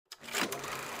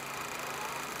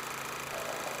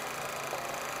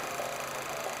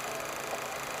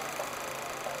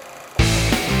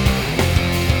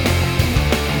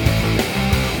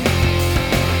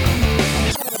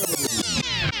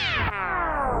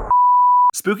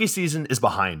Spooky season is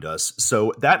behind us,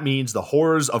 so that means the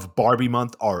horrors of Barbie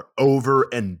month are over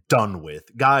and done with.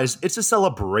 Guys, it's a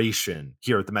celebration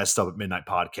here at the Messed Up at Midnight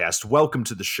podcast. Welcome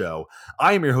to the show.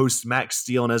 I am your host, Max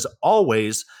Steele, and as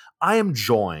always, I am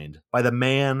joined by the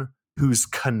man who's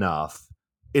Knuff.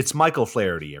 It's Michael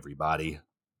Flaherty, everybody.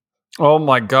 Oh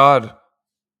my God.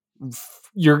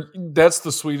 That's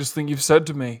the sweetest thing you've said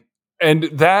to me. And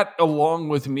that, along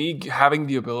with me having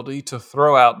the ability to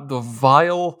throw out the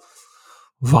vile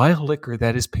liquor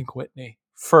that is Pink Whitney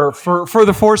for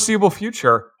the foreseeable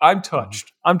future. I'm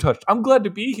touched. I'm glad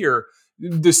to be here.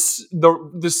 The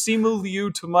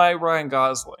simu to my Ryan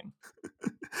Gosling.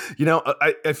 You know,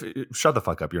 shut the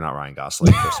fuck up. You're not Ryan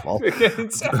Gosling, first of all.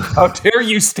 How dare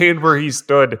you stand where he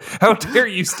stood?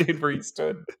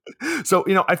 So,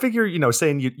 I figure,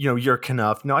 saying, you're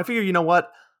Knuff. I figure,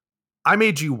 what? I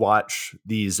made you watch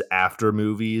these after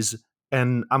movies,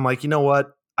 and I'm like, you know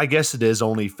what? I guess it is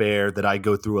only fair that I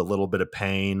go through a little bit of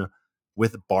pain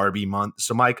with Barbie month.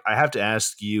 So, Mike, I have to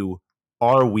ask you,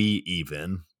 are we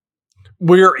even?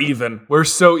 We're even. We're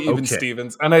so even, Okay.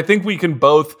 Stevens. And I think we can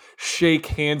both shake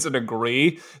hands and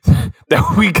agree that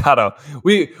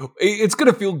it's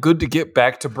going to feel good to get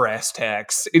back to brass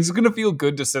tacks. It's going to feel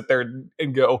good to sit there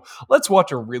and go, let's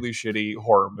watch a really shitty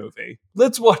horror movie.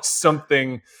 Let's watch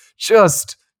something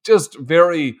just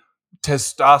very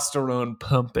testosterone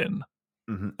pumping.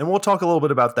 Mm-hmm. And we'll talk a little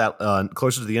bit about that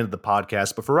closer to the end of the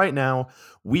podcast. But for right now,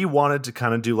 we wanted to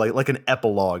kind of do like an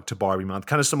epilogue to Barbie month,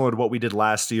 kind of similar to what we did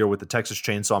last year with the Texas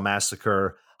Chainsaw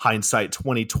Massacre hindsight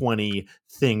 2020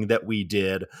 thing that we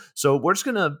did. So we're just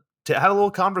going to have a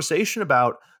little conversation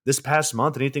about this past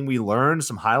month, anything we learned,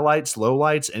 some highlights,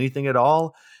 lowlights, anything at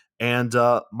all. And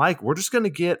Mike, we're just going to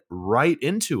get right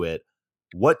into it.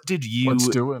 Let's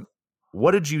do it.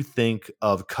 What did you think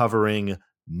of covering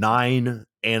 9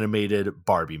 animated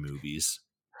Barbie movies?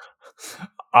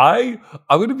 I'm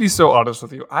going to be so honest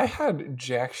with you. I had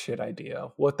jack shit idea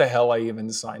what the hell I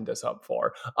even signed us up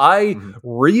for.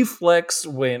 Reflex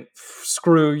went,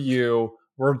 screw you,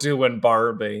 we're doing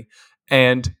Barbie.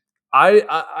 And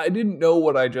I didn't know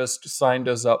what I just signed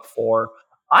us up for.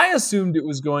 I assumed it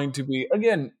was going to be,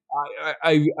 again,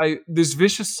 I this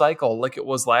vicious cycle like it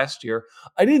was last year.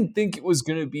 I didn't think it was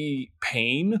going to be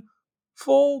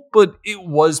painful, but it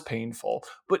was painful.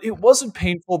 But it wasn't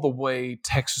painful the way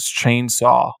Texas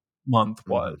Chainsaw Month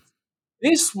was.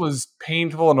 This was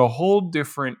painful in a whole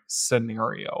different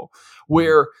scenario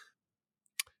where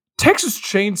Texas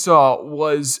Chainsaw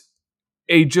was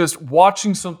just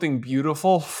watching something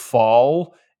beautiful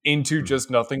fall into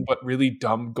just nothing but really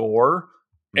dumb gore.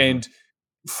 And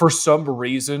for some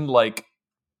reason, like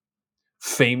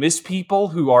famous people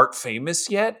who aren't famous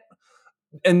yet.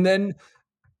 And then,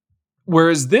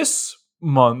 whereas this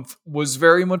month was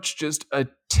very much just a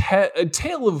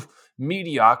tale of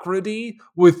mediocrity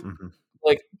with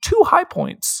like 2 high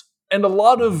points and a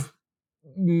lot of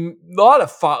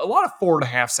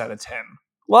 4.5s out of 10.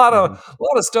 A lot of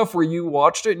stuff where you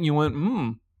watched it and you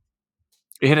went,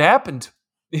 it happened.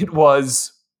 It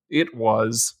was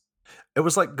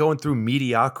like going through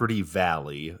mediocrity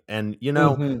valley. And,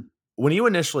 when you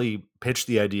initially pitched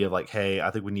the idea of like, hey,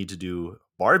 I think we need to do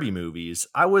Barbie movies,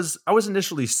 I was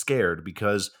initially scared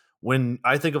because when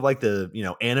I think of like the,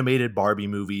 animated Barbie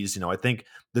movies, I think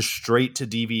the straight to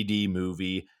DVD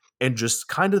movie and just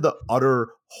kind of the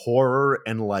utter horror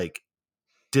and like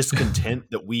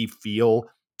discontent that we feel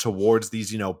towards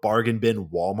these, bargain bin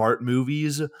Walmart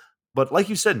movies. But like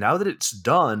you said, now that it's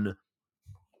done,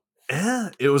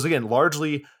 it was again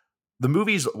the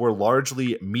movies were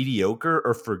largely mediocre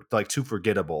or too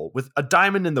forgettable, with a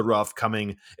diamond in the rough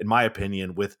coming, in my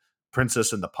opinion, with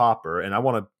Princess and the Pauper. And I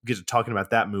want to get to talking about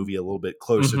that movie a little bit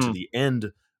closer to the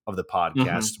end of the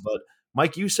podcast. But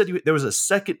Mike, you said there was a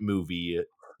second movie.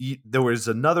 There was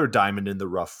another diamond in the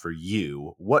rough for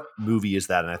you. What movie is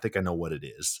that? And I think I know what it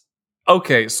is.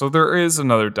 Okay, so there is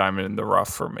another diamond in the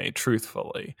rough for me,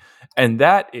 truthfully. And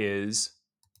that is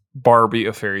Barbie: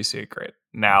 A Fairy Secret.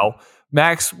 Now,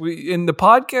 Max, in the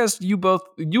podcast, you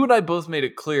and I both made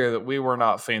it clear that we were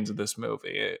not fans of this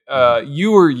movie.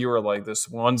 You were like, this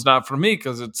one's not for me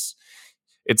because it's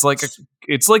like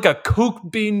a coke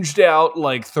binged out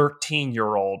like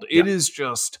 13-year-old. It is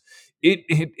just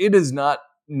it does not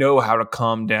know how to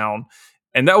calm down,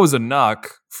 and that was a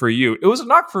knock for you. It was a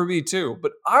knock for me too,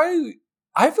 but I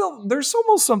felt there's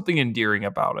almost something endearing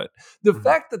about it. The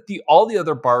fact that all the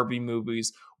other Barbie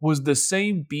movies was the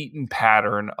same beaten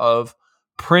pattern of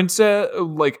princess,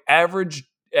 like average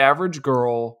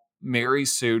girl Mary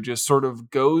Sue just sort of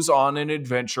goes on an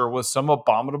adventure with some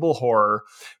abominable horror,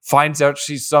 finds out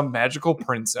she's some magical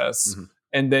princess,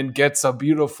 and then gets a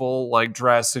beautiful like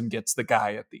dress and gets the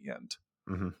guy at the end.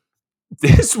 Mhm.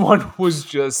 This one was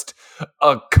just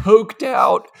a coked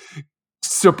out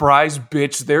surprise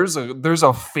bitch. There's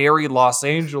a fairy Los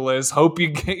Angeles. Hope you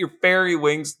get your fairy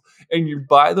wings. And you,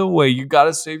 by the way, you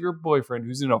gotta save your boyfriend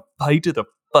who's in a fight to the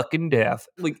fucking death.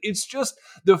 Like, it's just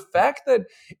the fact that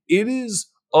it is,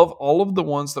 of all of the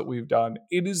ones that we've done,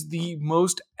 it is the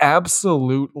most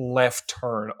absolute left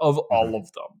turn of Mhm. all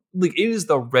of them. Like, it is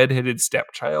the redheaded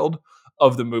stepchild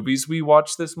of the movies we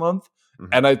watched this month. Mhm.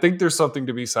 And I think there's something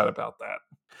to be said about that.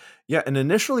 Yeah, and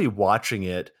initially watching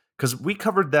it, because we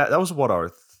covered that was what, our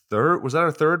third was that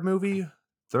our third movie?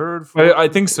 Third, fourth I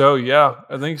think movie? so. Yeah,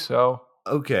 I think so.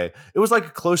 Okay. It was,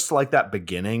 like, close to, like, that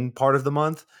beginning part of the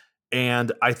month,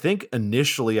 and I think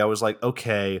initially I was like,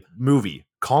 "Okay, movie,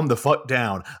 calm the fuck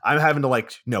down." I'm having to,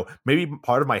 like, maybe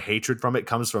part of my hatred from it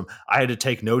comes from I had to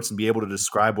take notes and be able to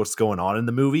describe what's going on in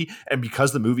the movie, and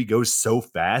because the movie goes so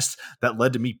fast, that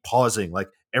led to me pausing, like,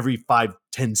 every 5,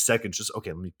 10 seconds, just,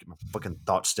 "Okay, let me get my fucking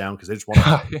thoughts down because I just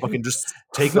wanna fucking just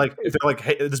take, like" if they're like,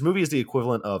 "Hey," this movie is the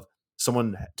equivalent of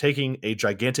someone taking a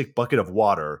gigantic bucket of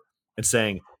water and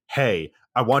saying, "Hey,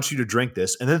 I want you to drink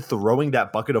this," and then throwing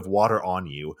that bucket of water on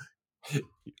you.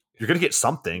 You're gonna get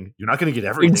something. You're not gonna get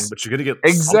everything, Ex- but you're gonna get something.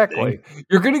 exactly.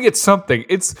 You're gonna get something.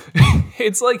 It's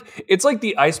it's like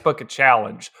the ice bucket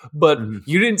challenge, but Mhm.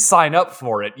 you didn't sign up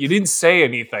for it. You didn't say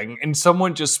anything, and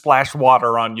someone just splashed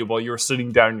water on you while you were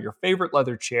sitting down in your favorite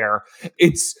leather chair.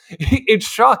 It's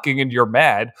shocking and you're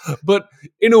mad, but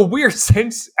in a weird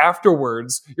sense,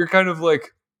 afterwards, you're kind of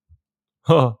like,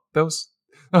 huh, that was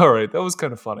all right. That was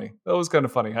kind of funny. That was kind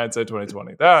of funny. Hindsight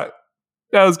 2020. That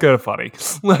was kind of funny.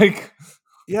 Like,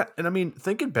 Yeah, and I mean,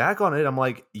 thinking back on it, I'm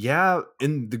like, yeah,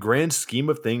 in the grand scheme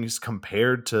of things,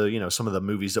 compared to, some of the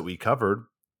movies that we covered,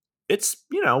 it's,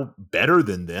 better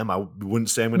than them. I wouldn't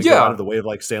say I'm gonna go out yeah, of the way of,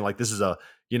 like, saying, like, this is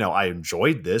I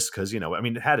enjoyed this because, I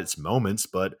mean, it had its moments,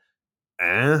 but,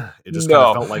 it just kinda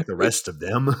no. felt like the rest of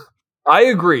them. I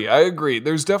agree. I agree.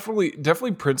 There's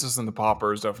definitely Princess and the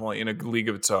Pauper is definitely in a league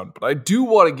of its own. But I do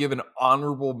want to give an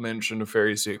honorable mention to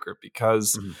Fairy Secret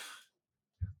because, Mhm.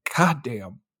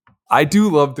 goddamn, I do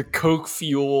love the coke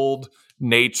fueled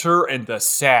nature and the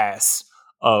sass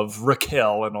of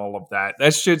Raquel and all of that.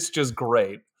 That shit's just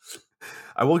great.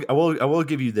 I will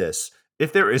give you this.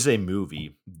 If there is a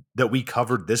movie that we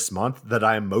covered this month that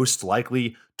I am most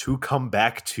likely to come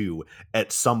back to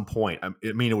at some point, I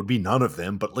mean, it would be none of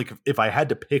them, but like if I had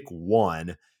to pick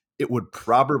one, it would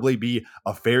probably be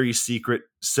A Fairy Secret,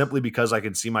 simply because I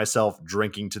can see myself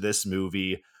drinking to this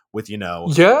movie with,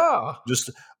 Yeah. just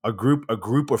a group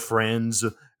of friends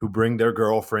who bring their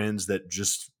girlfriends that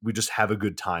we just have a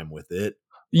good time with it.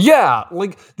 Yeah,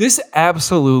 like this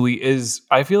absolutely is.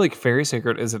 I feel like Fairy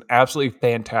Secret is an absolutely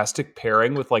fantastic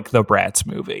pairing with like the Bratz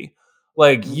movie.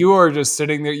 Like Mm, you are just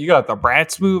sitting there, you got the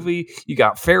Bratz movie, you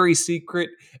got Fairy Secret,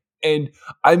 and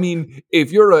I mean,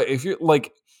 if you're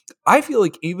like, I feel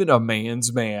like even a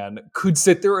man's man could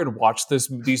sit there and watch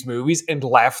these movies and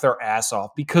laugh their ass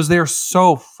off because they're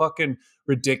so fucking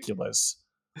ridiculous.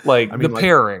 I Like the mean, like,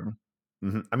 pairing.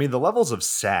 mhm. I mean, the levels of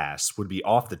sass would be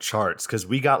off the charts because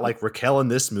we got like Raquel in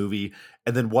this movie,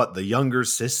 and then what? The younger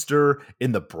sister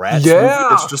in the Bratz movie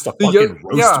that's Yeah, just a the young, fucking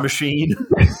roast yeah. machine.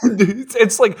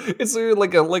 It's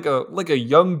like a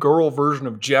young girl version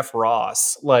of Jeff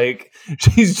Ross. Like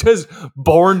she's just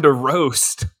born to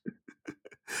roast.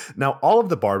 Now, all of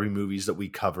the Barbie movies that we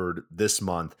covered this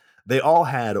month, they all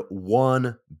had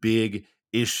one big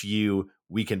issue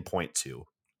we can point to.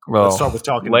 Let's Well, start with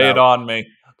talking lay it about. on me.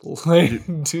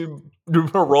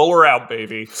 Roll her out,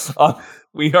 baby.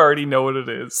 We already know what it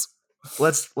is.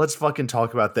 Let's fucking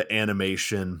talk about the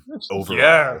animation Yeah,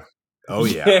 overall. Oh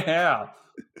yeah. yeah.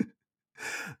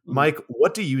 Mike,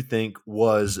 what do you think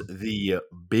was the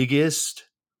biggest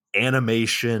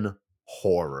animation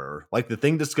horror? Like the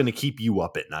thing that's going to keep you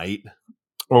up at night?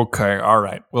 Okay, all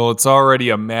right. Well, it's already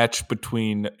a match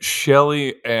between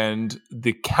Shelly and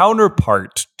the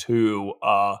counterpart to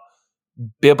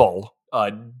Bibble,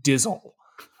 Dizzle.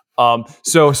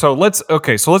 So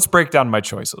let's break down my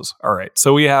choices. All right.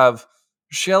 So we have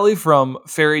Shelly from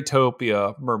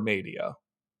Fairytopia Mermaidia,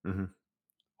 Mhm.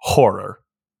 horror.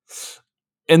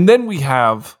 And then we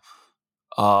have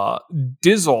uh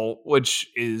Dizzle, which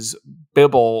is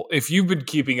Bibble. If you've been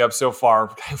keeping up so far,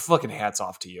 fucking hats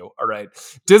off to you. All right.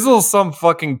 Dizzle's some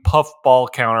fucking puffball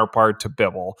counterpart to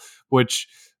Bibble, which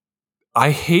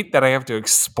I hate that I have to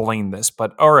explain this,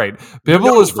 but all right. You Bibble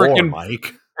know is the lore, freaking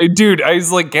Mike. Hey, dude, I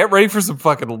was like, get ready for some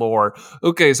fucking lore.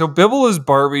 Okay, so Bibble is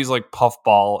Barbie's like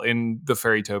puffball in the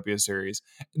Fairytopia series.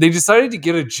 They decided to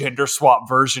get a gender swap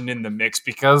version in the mix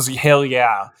because hell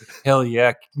yeah,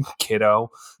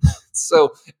 kiddo.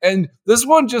 So, and this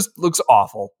one just looks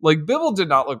awful. Like Bibble did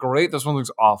not look great. This one looks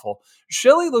awful.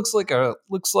 Shelly looks like a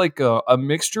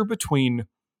mixture between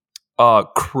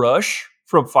Crush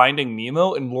from Finding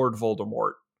Nemo and Lord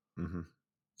Voldemort. Mm-hmm.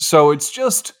 So it's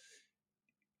just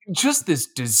this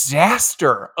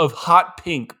disaster of hot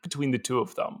pink between the two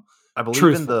of them.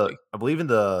 Truthfully, I believe in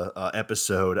the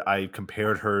episode I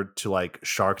compared her to like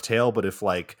Shark Tale, but if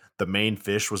like the main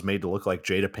fish was made to look like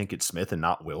Jada Pinkett Smith and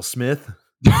not Will Smith.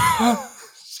 jeez.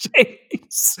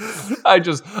 I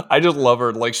just love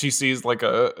her. Like she sees like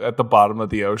a at the bottom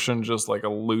of the ocean, just like a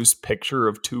loose picture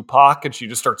of Tupac, and she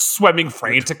just starts swimming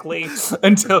frantically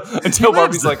until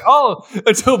Barbie's like, oh,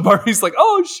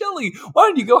 Shelly, why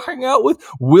don't you go hang out with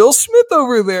Will Smith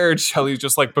over there? And Shelly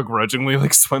just like begrudgingly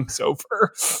like swims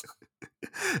over.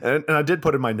 And I did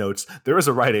put in my notes, there is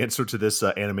a right answer to this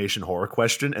animation horror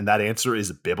question, and that answer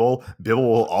is Bibble. Bibble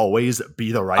will always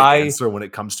be the right answer when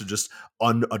it comes to just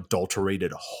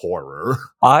unadulterated horror.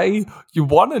 You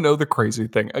want to know the crazy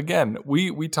thing? Again,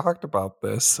 we talked about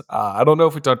this. I don't know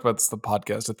if we talked about this in the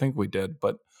podcast. I think we did,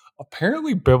 but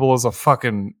apparently Bibble is a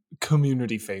fucking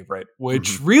community favorite,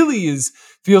 which really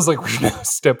feels like we're now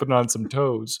stepping on some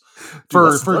toes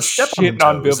for shitting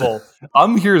on Bibble.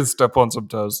 I'm here to step on some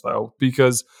toes though,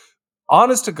 because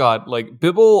honest to God, like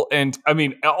Bibble, and I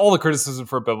mean, all the criticism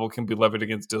for Bibble can be levied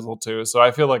against Dizzle too. So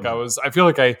I feel like I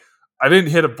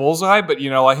didn't hit a bullseye, but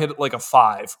I hit like a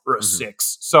 5 or a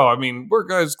 6. So I mean, we're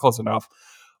guys close enough.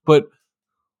 But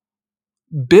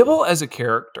Bibble as a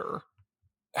character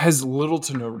has little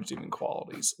to no redeeming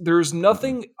qualities. There's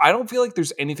nothing, I don't feel like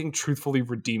there's anything truthfully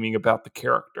redeeming about the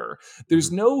character.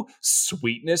 There's no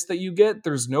sweetness that you get.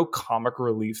 There's no comic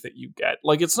relief that you get.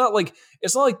 Like it's not like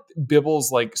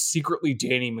Bibble's like secretly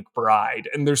Danny McBride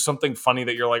and there's something funny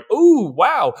that you're like, oh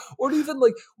wow. Or even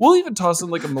like we'll even toss in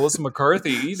like a Melissa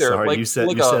McCarthy either. Sorry, like you said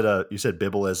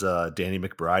Bibble as Danny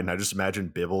McBride, and I just imagine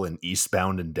Bibble in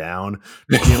Eastbound and Down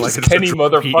being like Kenny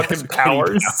motherfucking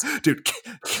Powers. Dude,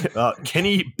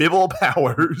 Kenny Bibble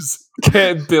Powers.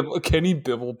 Kenny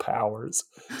Bibble Powers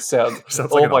sounds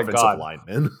like an offensive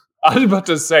lineman. I was about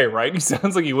to say, right? He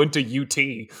sounds like he went to UT.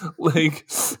 Like,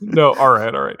 no, all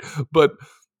right. But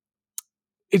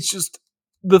it's just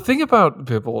the thing about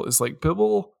Bibble is like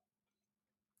Bibble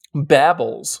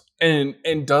babbles and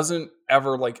doesn't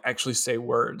ever like actually say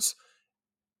words.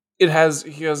 He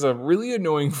has a really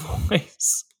annoying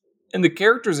voice, and the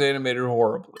character's animated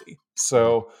horribly.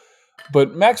 So.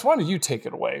 But Max, why don't you take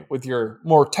it away with your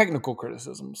more technical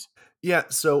criticisms? Yeah,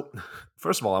 so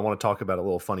first of all, I want to talk about a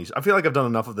little funny. I feel like I've done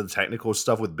enough of the technical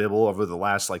stuff with Bibble over the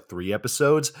last like 3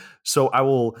 episodes. So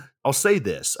I'll say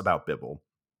this about Bibble.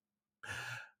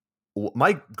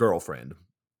 My girlfriend,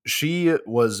 she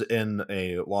was in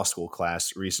a law school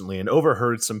class recently and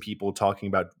overheard some people talking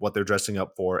about what they're dressing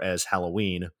up for as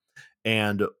Halloween.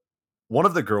 And one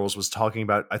of the girls was talking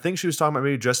about, I think she was talking about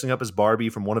maybe dressing up as Barbie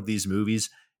from one of these movies.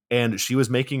 And she was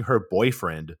making her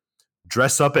boyfriend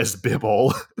dress up as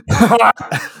Bibble.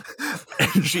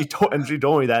 and she told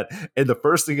me that. And the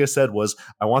first thing I said was,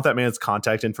 I want that man's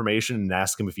contact information and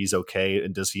ask him if he's okay.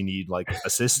 And does he need like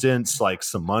assistance, like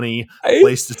some money,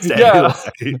 place to stay? Yeah.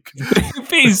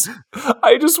 Please.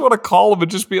 I just want to call him and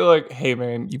just be like, hey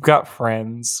man, you've got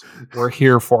friends. We're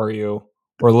here for you.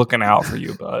 We're looking out for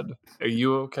you, bud. Are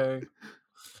you okay?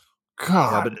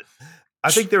 God. Yeah, but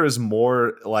I think there is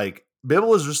more like,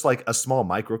 Bibble is just like a small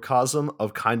microcosm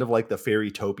of kind of like the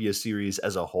Fairytopia series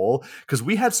as a whole, because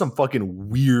we had some fucking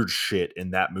weird shit in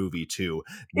that movie too.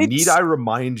 Need I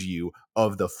remind you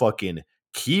of the fucking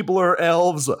Keebler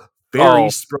elves, fairy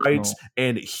sprites,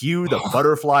 and Hugh the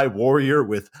butterfly warrior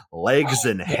with legs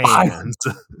and hands?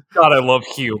 God, I love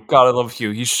Hugh.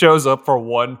 He shows up for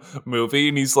one movie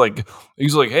and he's like,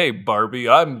 hey Barbie,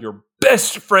 I'm your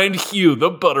best friend Hugh the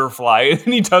butterfly,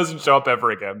 and he doesn't show up ever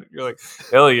again. You're like,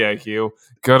 hell yeah, Hugh,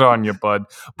 good on you, bud.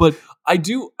 But I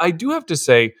do have to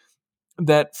say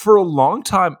that for a long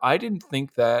time I didn't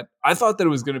think that. I thought that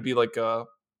it was going to be like a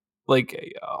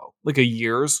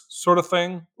years sort of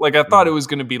thing. Like I thought it was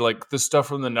going to be like the stuff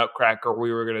from the Nutcracker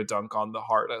we were going to dunk on the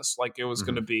hardest. Like it was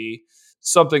going to be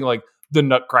something like the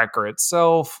Nutcracker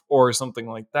itself or something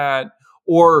like that,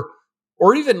 or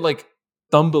even like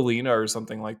Thumbelina or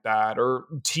something like that, or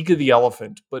Tika the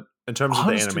Elephant. But in terms of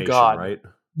the animation, right?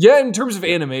 Yeah, in terms of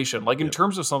animation, like in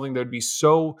terms of something that would be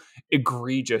so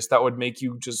egregious that would make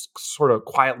you just sort of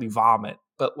quietly vomit.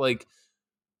 But like,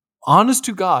 honest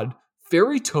to God,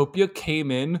 Fairytopia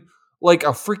came in like a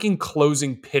freaking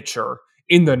closing pitcher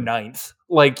in the ninth.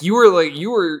 Like you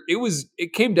were,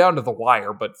 it came down to the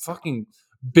wire, but fucking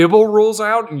Bibble rolls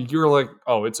out and you're like,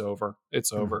 oh, it's over.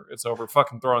 It's Mhm. over. It's over.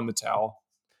 Fucking throw in the towel.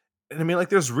 And I mean, like,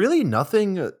 there's really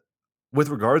nothing with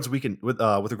regards to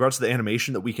the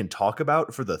animation that we can talk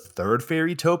about for the third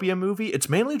Fairytopia movie. It's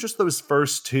mainly just those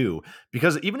first two,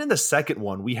 because even in the second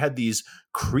one, we had these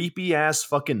creepy ass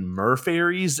fucking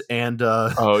merfairies and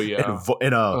Oh yeah.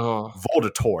 and Oh.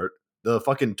 Voltatort, the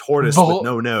fucking tortoise with Vol-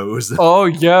 no nose, oh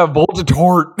yeah,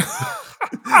 Voltatort.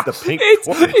 the pink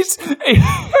tortoise.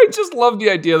 I just love the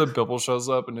idea that Bibble shows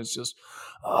up and it's just,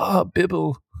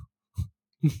 Bibble,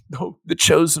 no, the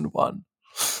chosen one,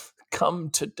 come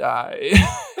to die.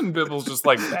 And Bibble's just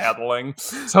like battling.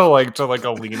 So like to like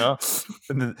Alina.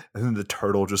 And then the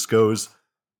turtle just goes,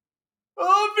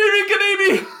 "Oh, baby,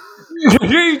 Kanemi!"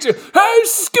 Hey,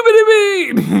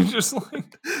 skibbity me! Just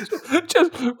like,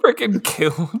 just freaking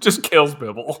kills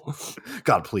Bibble.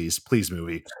 God, please,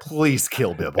 movie, please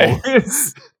kill Bibble. You're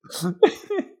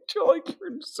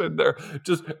just sitting there.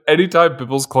 Just anytime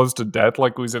Bibble's close to death,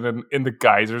 like we said in the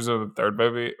geysers of the third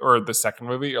movie or the second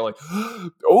movie, you're like,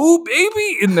 oh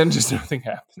baby, and then just nothing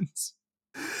happens.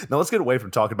 Now let's get away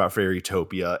from talking about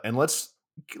Fairytopia and let's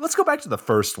go back to the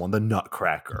first one, the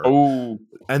Nutcracker. Oh,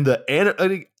 And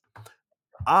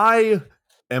I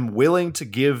am willing to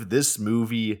give this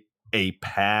movie a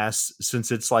pass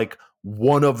since it's like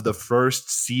one of the first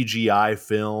CGI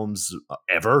films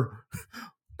ever.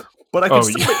 But I can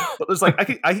but it's like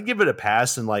I can give it a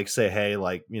pass and like say, hey,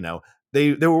 like, you know,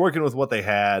 they were working with what they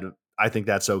had. I think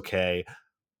that's okay.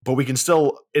 But we can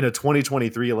still, in a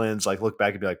 2023 lens, like look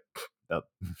back and be like,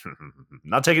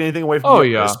 not taking anything away from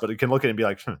the others, but it can look at it and be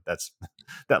like,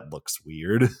 that looks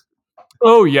weird.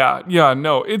 Oh yeah,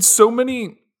 no, it's so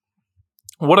many.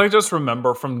 What I just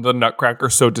remember from the Nutcracker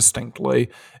so distinctly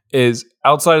is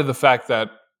outside of the fact that,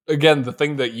 again, the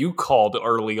thing that you called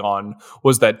early on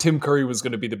was that Tim Curry was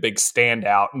going to be the big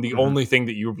standout and the only thing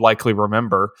that you would likely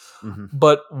remember. Mm-hmm.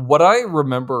 But what I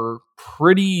remember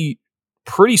pretty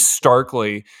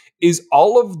starkly is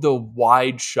all of the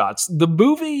wide shots. The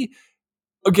movie,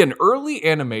 again, early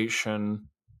animation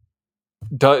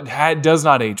does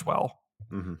not age well.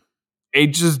 Mm-hmm. It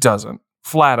just doesn't.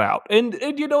 Flat out. And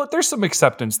you know what? There's some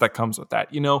acceptance that comes with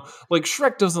that. You know, like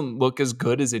Shrek doesn't look as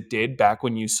good as it did back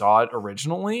when you saw it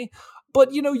originally.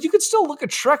 But, you know, you could still look at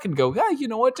Shrek and go, yeah, you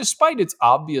know what? Despite its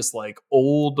obvious, like,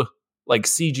 old, like,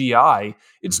 CGI,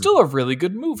 it's still a really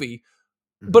good movie.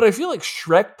 But I feel like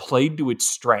Shrek played to its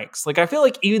strengths. Like, I feel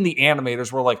like even the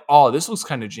animators were like, oh, this looks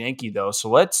kind of janky, though. So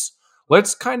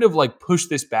let's kind of, like, push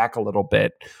this back a little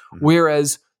bit.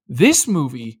 Whereas this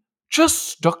movie just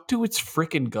stuck to its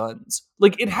freaking guns.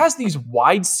 Like, it has these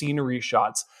wide scenery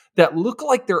shots that look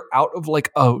like they're out of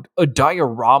like a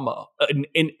diorama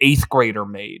an 8th grader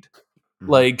made.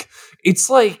 Like, it's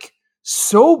like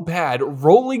so bad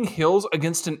rolling hills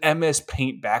against an MS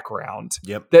Paint background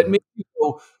that makes you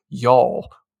go,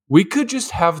 y'all, we could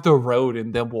just have the road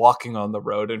and them walking on the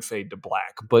road and fade to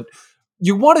black. But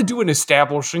you want to do an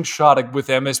establishing shot with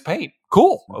MS Paint.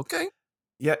 Cool. Okay.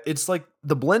 Yeah, it's like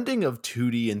the blending of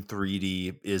 2D and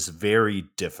 3D is very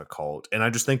difficult. And I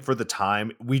just think for the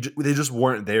time, they just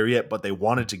weren't there yet, but they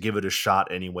wanted to give it a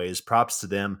shot anyways. Props to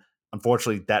them.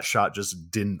 Unfortunately, that shot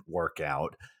just didn't work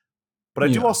out. But I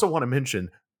do also want to mention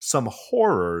some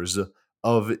horrors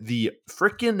of the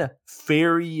freaking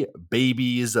fairy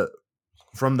babies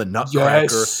from the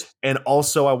Nutcracker. Yes. And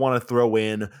also I want to throw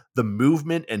in the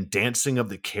movement and dancing of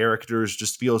the characters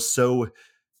just feels so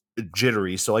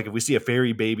jittery. So like if we see a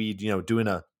fairy baby, you know, doing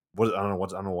I don't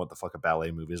know what the fuck a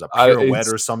ballet movie is, a pirouette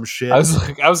or some shit. I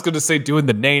was going to say doing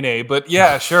the nay, but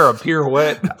yeah, sure, a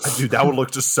pirouette. Dude, that would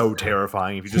look just so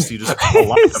terrifying if you just see a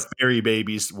lot of fairy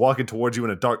babies walking towards you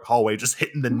in a dark hallway, just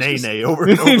hitting the nay over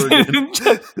and over again.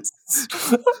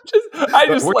 I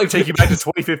just like take you back to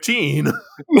 2015.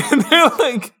 They're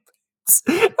like,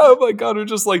 oh my god, we're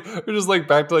just like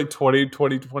back to like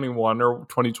 2021 or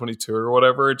 2022 or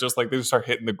whatever. Just like they just start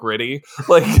hitting the gritty,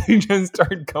 like they just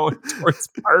start going towards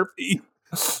Barbie.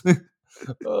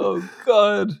 Oh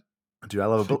god, dude, I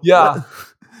love it. Yeah.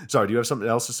 Sorry, do you have something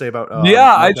else to say about?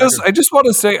 I just want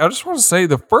to say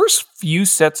the first few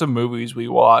sets of movies we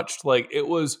watched, like it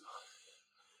was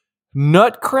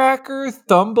Nutcracker,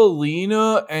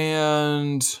 Thumbelina,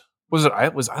 and was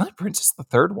Island Princess the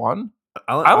third one?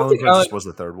 Island Princess was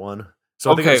the third one.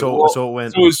 So I think so it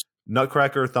went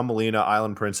Nutcracker, Thumbelina,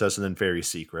 Island Princess, and then Fairy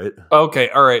Secret. Okay,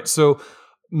 all right. So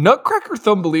Nutcracker,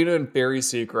 Thumbelina, and Fairy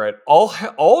Secret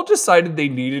all decided they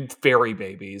needed fairy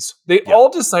babies. They all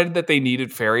decided that they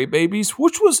needed fairy babies,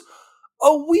 which was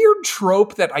a weird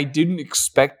trope that I didn't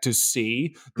expect to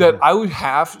see, that Mhm, I would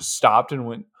have stopped and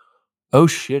went, oh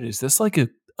shit, is this like a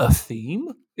theme?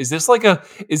 Is this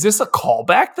a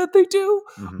callback that they do?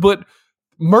 mhm. But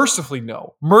mercifully,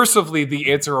 no. Mercifully,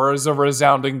 the answer is a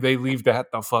resounding they leave that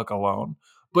the fuck alone.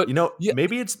 But yeah,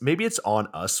 Maybe it's on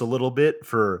us a little bit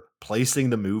for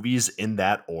placing the movies in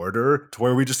that order to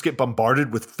where we just get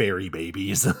bombarded with fairy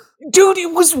babies. dude,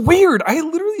 it was weird. I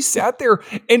literally sat there,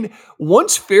 and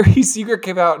once Fairy Secret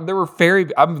came out, and there were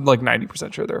I'm like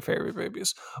 90% sure there were fairy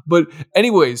babies. But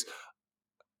anyways,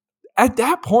 at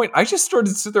that point, I just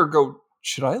started to sit there and go,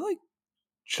 should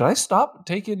I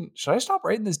stop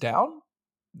writing this down?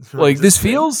 Is Like, this this a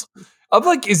thing? feels, I'm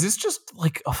like, is this just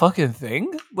like a fucking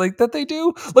thing like that they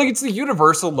do? Like, it's the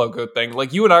Universal logo thing.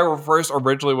 Like, you and I were first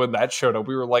originally when that showed up,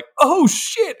 we were like, oh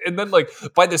shit. And then, like,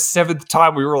 by the seventh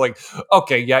time, we were like,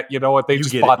 okay, yeah, you know what? They You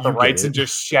just get it. bought the You get rights it. and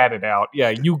just shat it out. Yeah,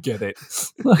 you get it.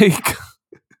 Like,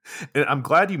 And I'm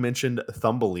glad you mentioned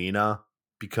Thumbelina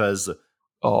because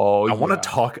oh, I want to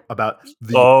yeah. talk about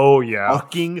the Oh, yeah.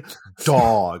 fucking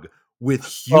dog with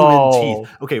human teeth.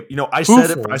 Oh, Okay, Poofle. I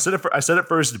said it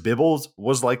first. Bibbles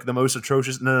was like the most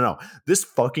atrocious. No. This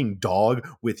fucking dog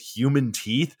with human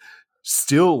teeth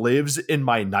still lives in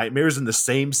my nightmares in the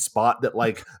same spot that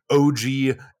like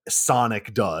OG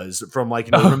Sonic does from like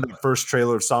remember the first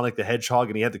trailer of Sonic the Hedgehog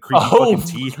and he had the creepy fucking Oh,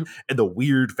 teeth and the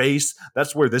weird face.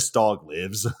 That's where this dog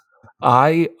lives.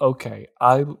 I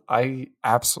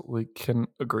absolutely can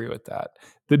agree with that.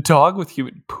 The dog with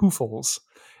human poofles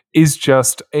is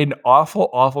just an awful,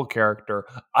 awful character.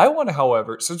 I want to,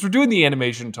 however, since we're doing the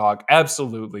animation talk,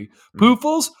 absolutely. Mhm,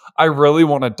 Poofles, I really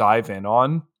want to dive in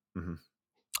on mhm,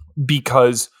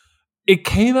 because it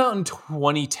came out in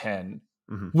 2010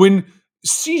 mhm, when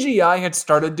CGI had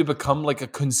started to become like a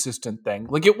consistent thing.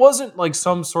 Like, it wasn't like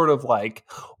some sort of like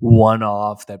one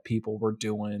off that people were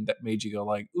doing that made you go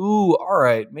like, "Ooh, all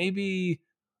right, maybe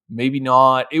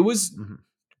not." It was mhm.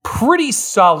 pretty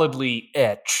solidly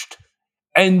etched,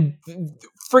 and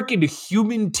freaking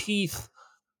human teeth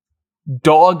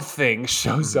dog thing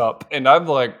shows Mhm. up, and I'm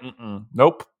like,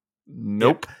 nope, Yeah.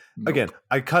 nope, Again, nope.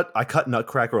 I cut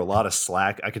Nutcracker a lot of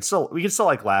slack. We can still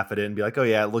like laugh at it and be like, oh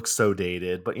yeah, it looks so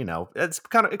dated, but it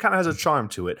kind of has a charm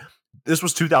to it. This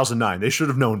was 2009. They should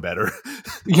have known better.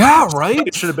 Yeah, right.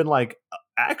 It should have been like,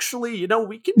 actually,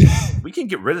 we can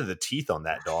get rid of the teeth on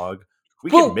that dog. We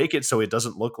can Well, make it so it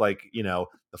doesn't look like the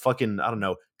fucking I don't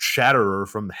know Chatterer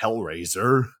from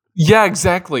Hellraiser. yeah,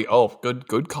 exactly. Oh,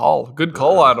 good call. Good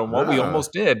call out on what we Uh,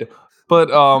 almost did. But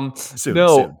soon.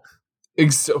 no,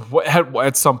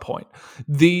 at some point,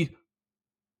 the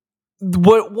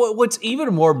what's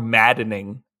even more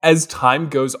maddening as time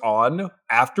goes on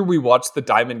after we watch the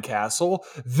Diamond Castle,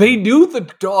 they knew the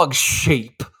dog's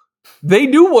shape. They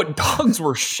knew what dogs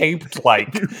were shaped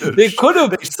like. They could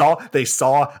have. They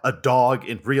saw a dog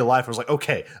in real life. I was like,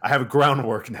 okay, I have a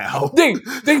groundwork now.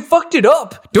 They fucked it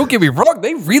up. Don't get me wrong,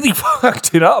 they really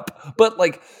fucked it up. But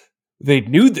like, they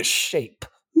knew the shape.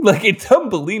 Like in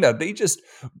Thumbelina, they just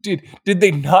did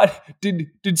they not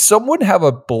did someone have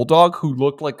a bulldog who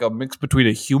looked like a mix between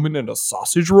a human and a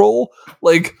sausage roll?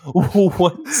 Like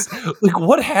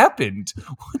what happened?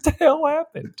 What the hell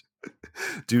happened?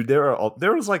 Dude, there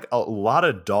was like a lot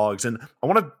of dogs, and I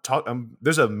want to talk.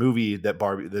 There's a movie that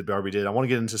Barbie did. I want to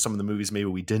get into some of the movies maybe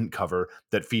we didn't cover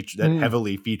that Mm.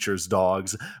 heavily features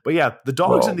dogs. But yeah, the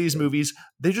dogs in Oh, these movies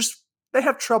they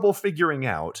have trouble figuring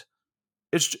out.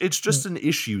 It's just an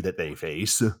issue that they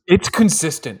face. it's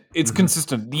consistent. It's Mhm.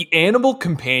 consistent. The animal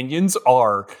companions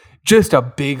are just a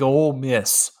big old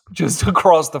miss just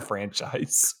across the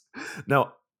franchise.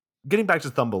 Now, getting back to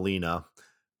Thumbelina,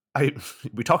 I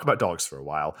we talked about dogs for a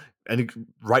while, and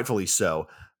rightfully so.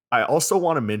 I also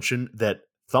want to mention that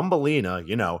Thumbelina,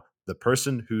 the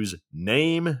person whose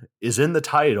name is in the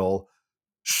title,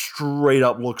 straight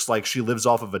up looks like she lives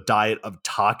off of a diet of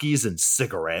Takis and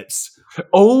cigarettes.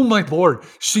 Oh my lord.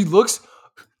 She looks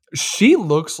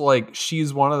like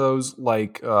she's one of those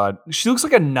like she looks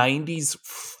like a 90s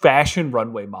fashion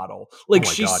runway model. Oh Like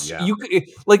my god, yeah.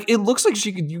 like it looks like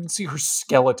you can see her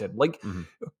skeleton. Like Mhm.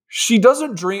 she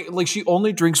doesn't drink, like she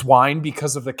only drinks wine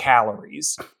because of the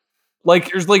calories.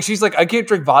 Like she's like, I can't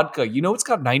drink vodka. You know it's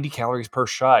got 90 calories per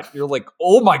shot. You're like,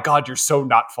 "Oh my god, you're so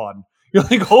not fun." You're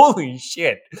like, "Holy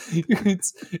shit."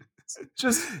 It's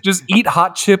just eat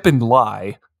hot chip and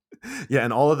lie. Yeah,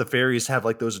 and all of the fairies have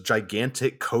like those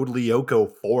gigantic Code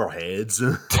Lyoko foreheads.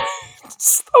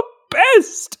 It's the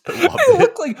best. I loved They it.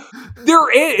 look like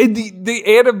in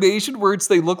the animation where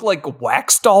they look like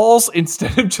wax dolls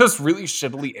instead of just really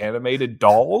shittily animated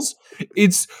dolls.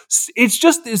 It's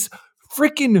just this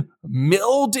freaking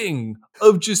melding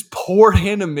of just poor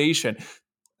animation.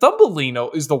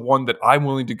 Thumbelino is the one that I'm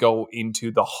willing to go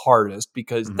into the hardest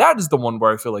because Mhm. that is the one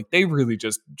where I feel like they really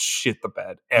just shit the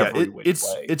bed Yeah, every which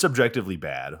way. it's objectively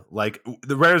bad. Like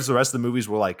whereas the rest of the movies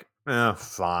were like,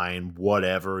 fine,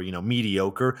 whatever,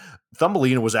 mediocre.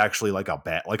 Thumbelina was actually like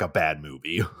a bad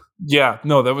movie. Yeah,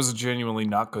 no, that was a genuinely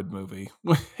not good movie.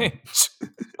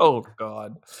 Oh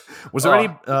god.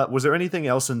 Uh, Was there anything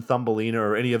else in Thumbelina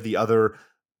or any of the other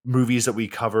movies that we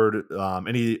covered?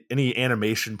 Any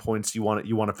animation points you want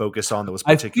to focus on that was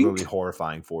I particularly think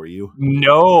horrifying for you?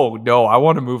 no, I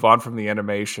want to move on from the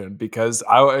animation because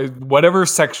whatever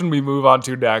section we move on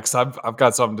to next, I've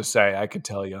got something to say. I could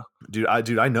tell you.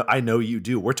 I know you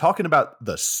do. We're talking about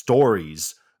the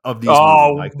stories of these movies,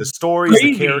 Oh, like the stories,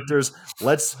 the baby. characters.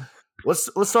 Let's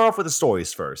start off with the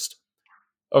stories first.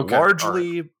 Okay, all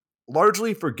right.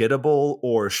 Largely forgettable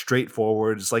or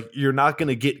straightforward. It's like you're not going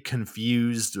to get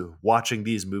confused watching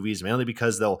these movies, mainly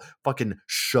because they'll fucking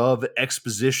shove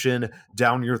exposition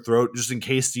down your throat just in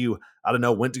case you, I don't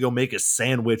know, went to go make a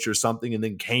sandwich or something and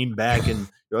then came back and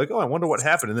you're like, oh, I wonder what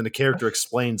happened. And then the character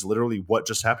explains literally what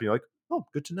just happened. You're like, oh,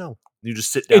 good to know. And you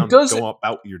just sit It down, does go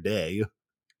about your day.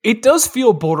 it does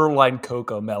feel borderline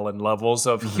Cocoa Melon levels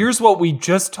of Mhm. here's what we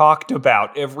just talked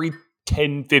about every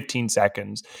 10, 15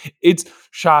 seconds. It's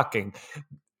shocking.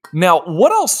 Now,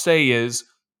 what I'll say is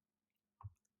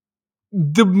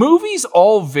the movies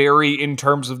all vary in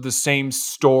terms of the same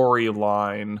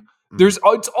storyline.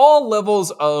 Mhm. It's all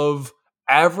levels of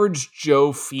average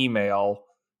Joe female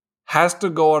has to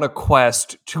go on a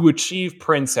quest to achieve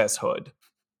princesshood.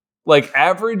 Like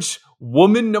average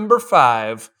woman number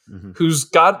 5 Mhm. who's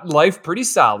got life pretty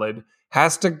solid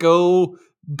has to go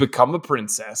become a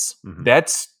princess. Mhm.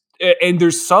 That's and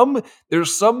there's some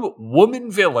woman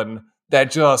villain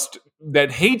that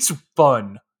hates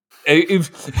fun. And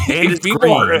If it's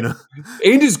people are green.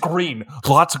 and is green,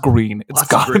 lots of green. It's Lots of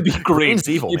got to green. be green. Green's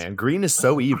evil, man. Green is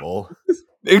so evil.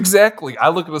 Exactly. I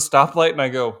look at a stoplight and I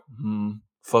go,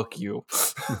 fuck you.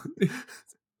 No,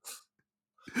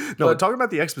 but But talking about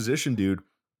the exposition, dude,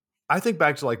 I think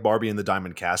back to like Barbie and the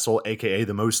Diamond Castle, aka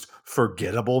the most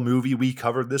forgettable movie we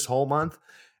covered this whole month.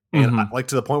 And mhm. like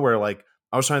to the point where like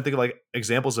I was trying to think of like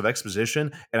examples of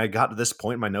exposition, and I got to this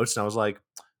point in my notes and I was like,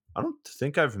 I don't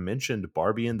think I've mentioned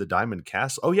Barbie and the Diamond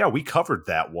Castle. Oh yeah, we covered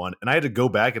that one. And I had to go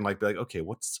back and like be like, okay,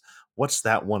 what's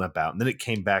that one about? And then it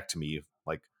came back to me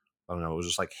like I don't know, it was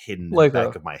just like hidden in the like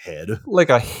back a of my head. like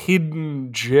a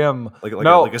hidden gem. Like a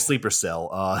No, sleeper cell.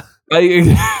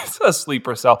 it's a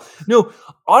sleeper cell. No,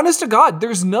 honest to God,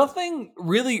 there's nothing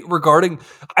really regarding.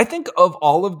 I think of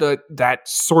all of that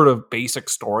sort of basic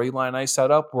storyline I set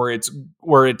up, where it's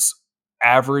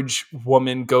average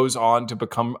woman goes on to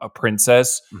become a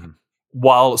princess, Mhm.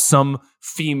 while some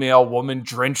female woman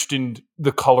drenched in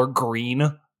the color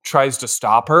green tries to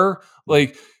stop her. Mhm.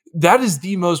 Like that is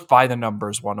the most by the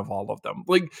numbers one of all of them.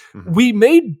 Like Mhm. we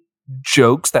made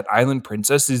jokes that Island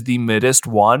Princess is the middest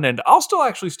one, and I'll still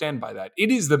actually stand by that.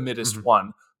 It is the middest Mhm.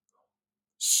 one.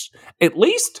 At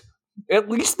least, at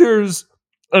least there's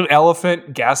an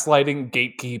elephant, gaslighting,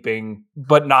 gatekeeping,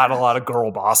 but not a lot of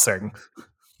girl bossing.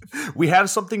 We have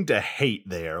something to hate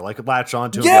there, like latch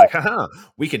onto and be Yeah. like, haha,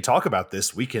 we can talk about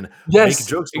this. We can make Yes.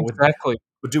 jokes. Exactly.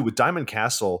 But dude, with Diamond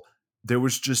Castle, there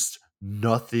was just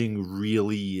nothing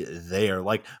really there.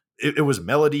 Like it was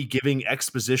Melody giving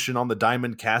exposition on the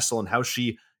Diamond Castle and how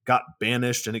she got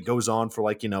banished, and it goes on for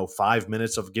like, 5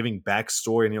 minutes of giving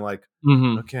backstory, and you're like,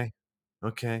 Hmm. okay,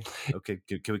 okay, okay.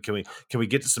 Can we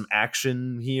get to some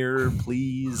action here,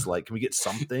 please? Like, can we get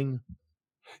something?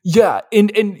 Yeah,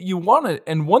 and you want to.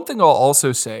 And one thing I'll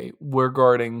also say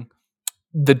regarding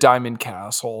the Diamond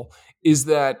Castle is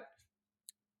that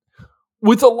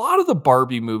with a lot of the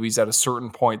Barbie movies, at a certain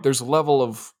point, there's a level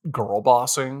of girl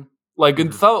bossing. Like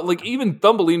Mhm. like even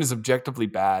Thumbelina is objectively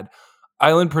bad.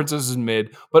 Island Princess is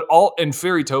mid, but all and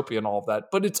Fairytopia and all of that.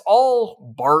 But it's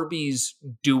all Barbies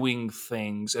doing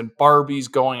things and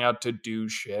Barbies going out to do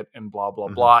shit and blah blah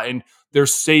Mhm. blah. And they're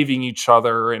saving each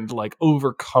other and like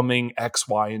overcoming X,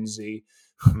 Y, and Z.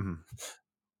 Mhm.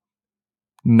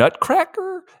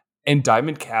 Nutcracker and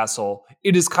Diamond Castle,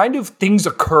 it is kind of things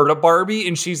occur to Barbie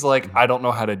and she's like, Mhm. I don't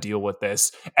know how to deal with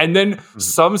this. And then Mhm.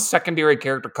 some secondary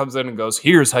character comes in and goes,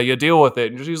 here's how you deal with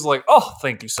it. And she's like, oh,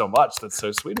 thank you so much. That's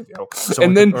so sweet of you.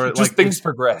 Someone And could, then or just like things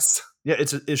progress. yeah,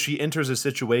 is she enters a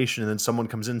situation and then someone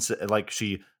comes in like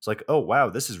she's like, oh wow,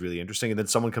 this is really interesting, and then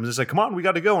someone comes in and like, come on, we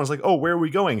got to go, and it's like, oh, where are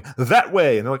we going? That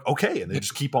way, and they're like, okay, and they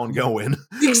just keep on going.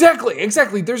 Exactly.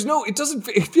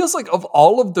 It feels like of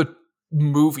all of the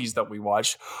movies that we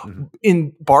watch, Mhm.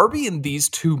 in Barbie and these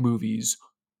two movies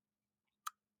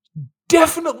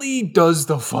definitely does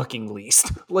the fucking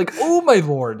least. Like, oh my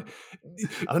lord.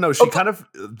 I don't know. She Of- kind of.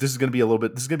 This is going to be a little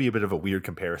bit. This is going to be a bit of a weird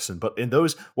comparison, but in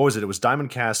those, what was it? It was Diamond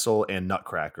Castle and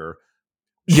Nutcracker.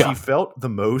 She yeah. felt the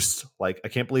most like, I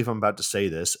can't believe I'm about to say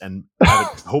this and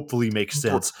have it hopefully make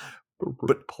sense,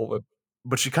 but Pull it.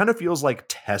 she kind of feels like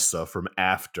Tessa from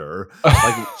After,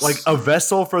 like a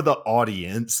vessel for the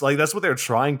audience. Like that's what they're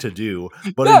trying to do,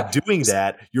 but in Yeah. doing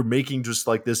that, you're making just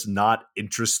like this not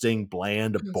interesting,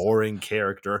 bland, boring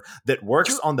character that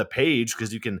works You're, on the page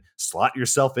because you can slot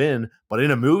yourself in, but in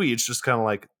a movie, it's just kind of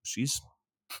like she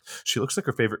looks like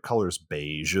her favorite color is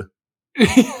beige.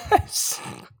 yes.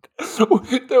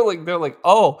 they're like,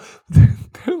 oh,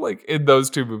 they're like in those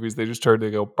two movies, they just turned to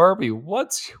go, Barbie,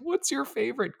 what's your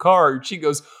favorite car? And she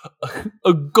goes,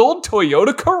 a gold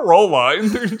Toyota Corolla. And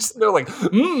they're like,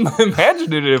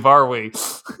 imaginative, are we?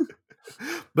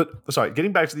 But sorry,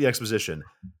 getting back to the exposition,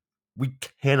 we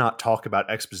cannot talk about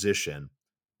exposition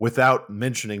without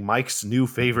mentioning Mike's new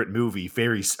favorite movie,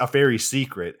 A Fairy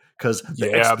Secret, because the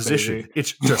Yeah, exposition, baby.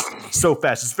 it's just so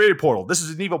fast. It's Fairy Portal. This is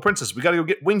an evil princess. We got to go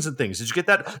get wings and things. Did you get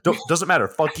that? Doesn't matter.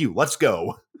 Fuck you. Let's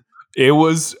go. It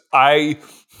was I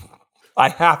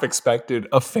half expected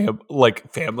a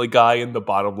Family Guy in the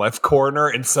bottom left corner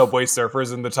and Subway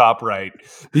Surfers in the top right,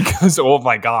 because oh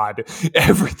my god,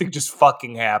 everything just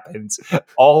fucking happens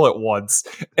all at once,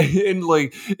 and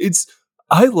like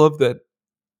I love that.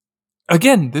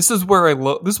 Again, this is where I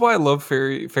love. This is why I love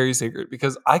Fairy Secret,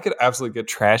 because I could absolutely get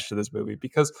trashed to this movie,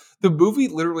 because the movie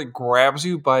literally grabs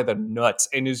you by the nuts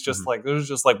and is just Mhm. like, there's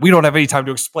just like, we don't have any time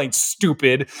to explain,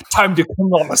 stupid. Time to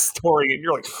come on the story, and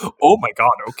you're like, oh my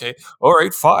god, okay, all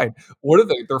right, fine. What are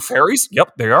they? They're fairies?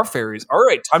 Yep, they are fairies. All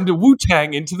right, time to Wu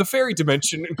Tang into the fairy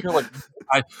dimension, and you're like,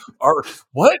 I are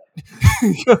what?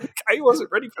 I wasn't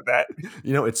ready for that.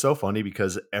 You know, it's so funny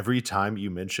because every time you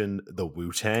mention the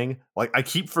Wu Tang, like I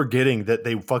keep forgetting that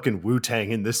they fucking Wu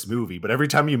Tang in this movie, but every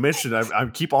time you mention it, I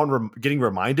keep on getting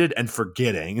reminded and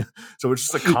forgetting. So it's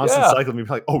just a constant Yeah, cycle of me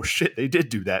like, oh shit, they did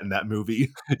do that in that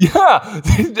movie. yeah.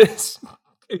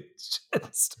 It's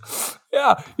just,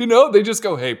 yeah, they just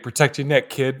go, "Hey, protect your neck,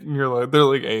 kid," and they're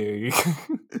like, "Hey."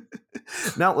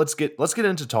 Now let's get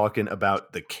into talking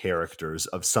about the characters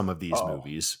of some of these Oh.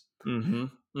 movies. Mm-hmm.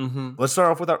 Mm-hmm. Let's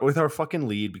start off with our fucking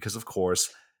lead because of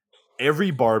course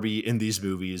every Barbie in these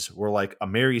movies were like a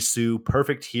Mary Sue,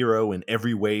 perfect hero in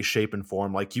every way, shape, and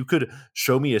form. Like you could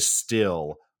show me a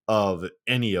still of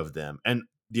any of them, and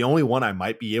the only one I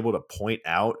might be able to point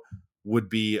out would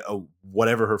be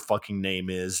whatever her fucking name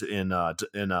is in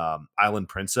Island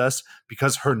Princess,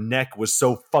 because her neck was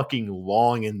so fucking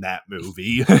long in that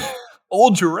movie.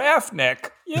 Old giraffe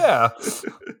neck. Yeah.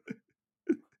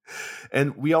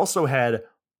 And we also had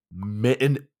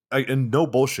and no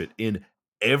bullshit, in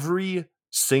every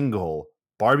single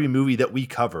Barbie movie that we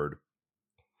covered,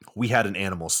 we had an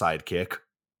animal sidekick.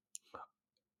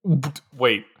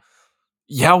 Wait.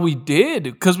 Yeah, we did,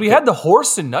 because we Okay, had the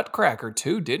horse and Nutcracker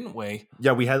too, didn't we?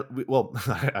 yeah, well,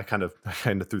 I kind of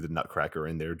threw the Nutcracker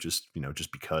in there just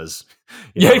because,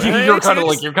 Yeah, it's you're kind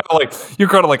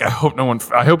of like, I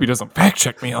hope he doesn't fact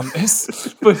check me on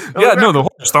this. But no, yeah, no, the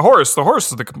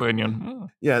horse is the companion. Hmm.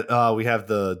 yeah. We have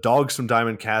the dogs from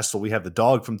Diamond Castle. We have the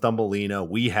dog from Thumbelina.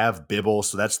 We have Bibble,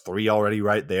 so that's 3 already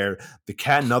right there. The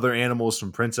cat and other animals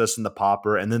from Princess and the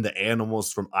Pauper, and then the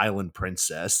animals from Island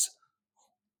Princess.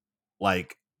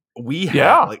 Like we have,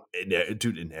 Yeah. like,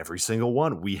 dude, in every single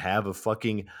one, we have a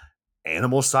fucking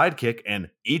animal sidekick,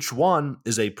 and each one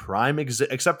is a prime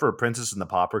except for Princess and the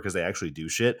Pauper because they actually do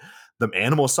shit. The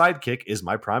animal sidekick is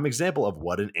my prime example of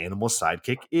what an animal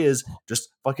sidekick is: just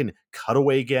fucking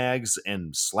cutaway gags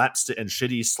and slapstick and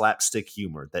shitty slapstick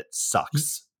humor that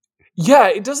sucks. Yeah,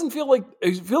 it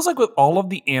feels like with all of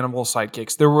the animal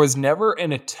sidekicks, there was never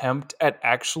an attempt at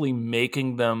actually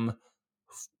making them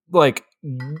like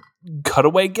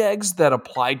cutaway gags that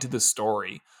applied to the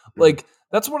story. Mhm, Like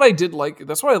that's what I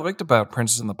liked about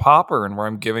Princess and the Pauper, and where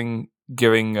I'm giving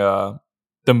the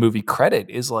movie credit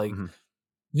is like, mhm.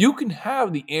 you can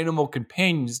have the animal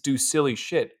companions do silly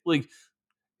shit. Like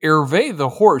Hervé the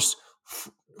horse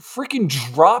freaking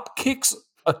drop kicks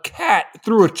a cat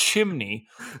through a chimney.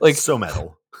 Like So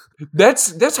metal.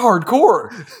 that's hardcore.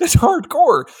 That's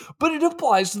hardcore. But it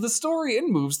applies to the story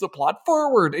and moves the plot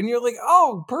forward. And you're like,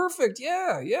 oh, perfect.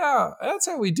 Yeah, yeah. That's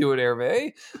how we do it,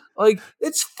 Hervé. Like,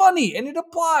 it's funny and it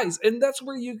applies. And that's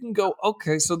where you can go,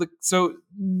 okay, so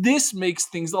this makes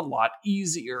things a lot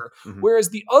easier. Mhm. Whereas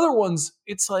the other ones,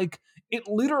 it's like, it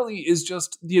literally is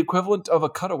just the equivalent of a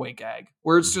cutaway gag.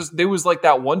 Where it's Mhm. just, there was like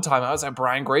that one time I was at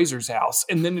Brian Grazer's house,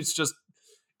 and then it's just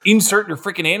insert your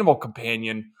freaking animal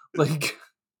companion. Like,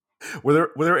 Were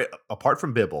there apart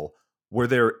from Bibble, were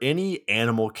there any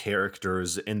animal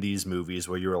characters in these movies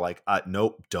where you were like,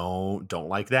 nope, don't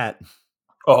like that?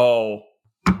 Oh,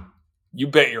 you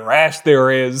bet your ass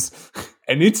there is.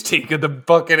 And it's Tika the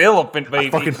fucking elephant, I baby.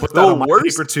 fucking put that The on my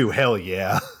worst, paper too. Hell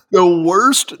yeah. the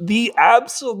worst, the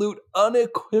absolute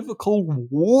unequivocal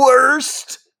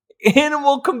worst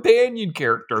animal companion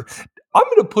character. I'm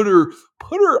gonna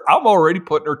I'm already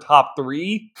putting her top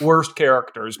 3 worst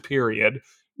characters, period.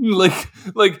 Like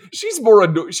she's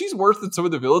worse than some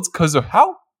of the villains because of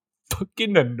how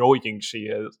fucking annoying she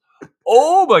is.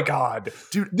 Oh my god.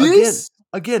 Dude, This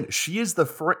again, she is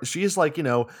she is like,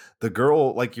 the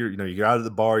girl, like you're out of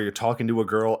the bar, you're talking to a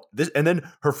girl, and then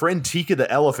her friend Tika the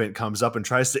elephant comes up and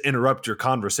tries to interrupt your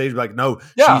conversation, like, no,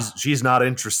 yeah, she's not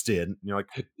interested. And you're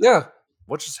like, yeah.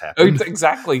 what just happened?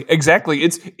 Exactly.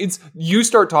 It's you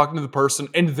start talking to the person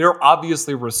and they're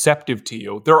obviously receptive to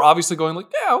you. They're obviously going like,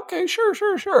 yeah, okay,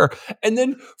 sure. And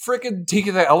then freaking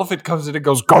Tika the elephant comes in and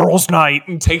goes, girls' night,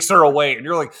 and takes her away. And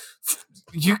you're like,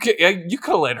 you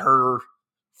could let her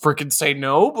freaking say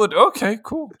no, but okay,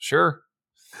 cool, sure.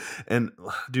 And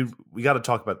dude, we got to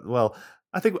talk about, well,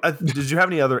 did you have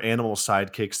any other animal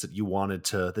sidekicks that you wanted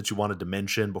to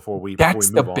mention before we That's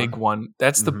the move big on? one.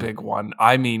 That's the Mhm. big one.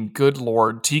 I mean, good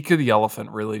lord, Tika the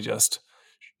elephant really just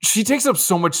she takes up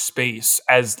so much space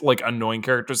as like annoying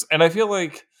characters, and I feel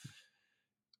like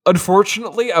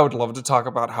unfortunately, I would love to talk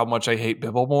about how much I hate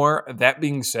Bibble more. That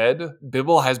being said,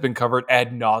 Bibble has been covered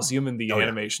ad nauseum in the Oh yeah.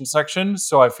 animation section,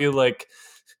 so I feel like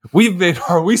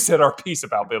we said our piece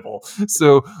about Bibble.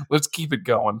 So let's keep it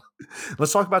going.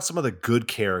 Let's talk about some of the good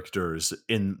characters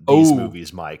in these Oh,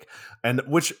 movies, Mike. And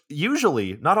which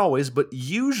usually, not always, but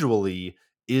usually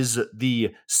is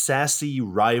the sassy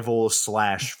rival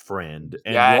slash friend.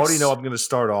 And you already know yes. I'm going to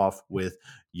start off with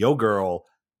Yo Girl,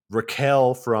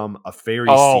 Raquel from A Fairy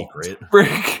Oh,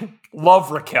 Secret.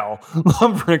 love Raquel.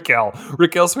 Love Raquel.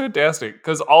 Raquel's fantastic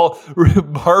because all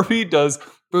Barbie does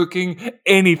booking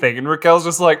anything, and Raquel's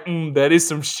just like, that is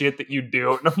some shit that you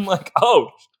do, and I'm like, oh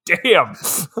damn.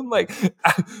 I'm like,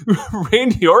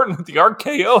 Randy Orton with the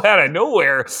RKO out of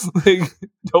nowhere. Like,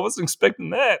 I wasn't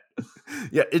expecting that.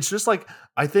 Yeah, it's just like,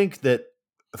 I think that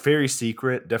A Fairy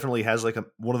Secret definitely has like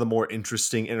one of the more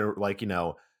interesting like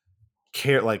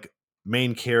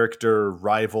main character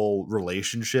rival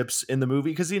relationships in the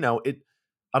movie, because it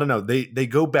I don't know, they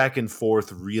go back and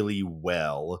forth really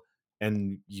well,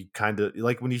 and you kind of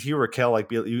like when you hear Raquel,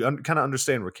 like you kind of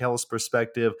understand Raquel's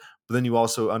perspective, but then you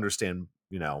also understand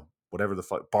whatever the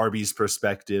fuck Barbie's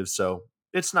perspective, so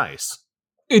it's nice.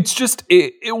 It's just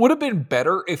it would have been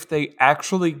better if they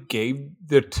actually gave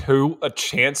the two a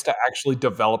chance to actually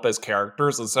develop as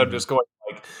characters instead of Mhm. just going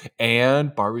like,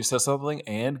 and Barbie says something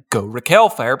and go Raquel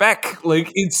fire back.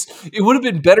 Like it would have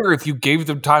been better if you gave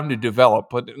them time to develop,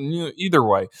 but either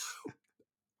way.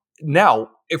 Now,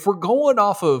 if we're going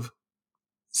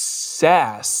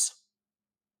sass,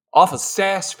 off of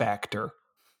sass factor,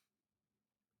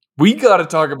 we got to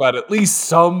talk about at least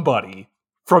somebody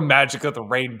from Magic of the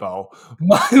Rainbow.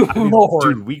 My I mean, lord,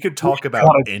 dude, we could we talk about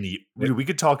gotta any do it. we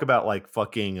could talk about like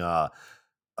fucking oh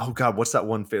god, what's that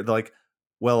one like,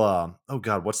 well, oh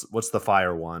god, what's the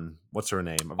fire one? What's her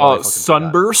name? I've already fucking forgotten.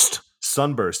 Sunburst.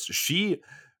 Sunburst.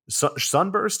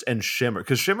 Sunburst and Shimmer,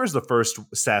 because Shimmer's the first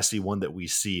sassy one that we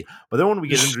see. But then when we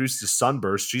get introduced to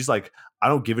Sunburst, she's like, I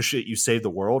don't give a shit. You save the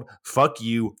world. Fuck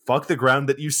you. Fuck the ground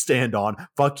that you stand on.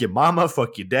 Fuck your mama.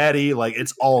 Fuck your daddy. Like,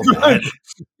 it's all that.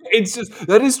 It's just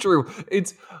that is true.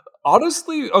 It's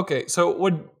honestly okay. So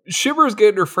when Shimmer's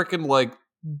getting her freaking like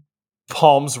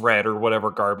palms red or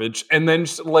whatever garbage, and then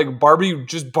like Barbie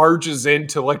just barges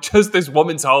into like just this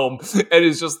woman's home and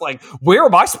is just like, "Where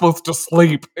am I supposed to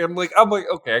sleep?" And like I'm like,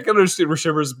 okay, I can understand where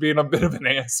Shimmer's being a bit of an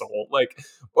asshole. Like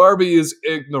Barbie is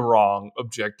in the wrong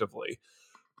objectively.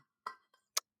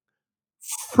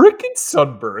 Freaking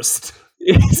Sunburst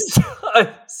is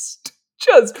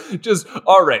just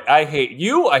all right. I hate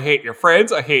you. I hate your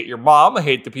friends. I hate your mom. I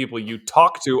hate the people you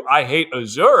talk to. I hate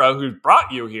Azura who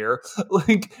brought you here.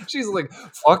 Like she's like,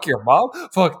 fuck your mom,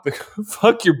 fuck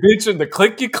your bitch and the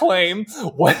clique you claim.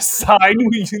 West Side,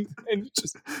 and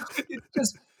it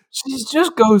just she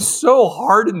just goes so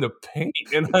hard in the paint,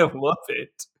 and I love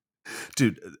it.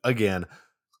 Dude, again,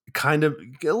 kind of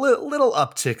a little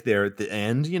uptick there at the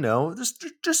end,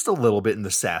 just a little bit in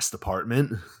the sass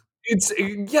department.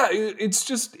 It's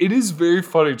just it is very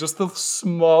funny. Just the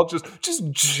small, just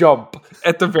jump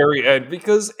at the very end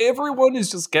because everyone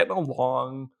is just getting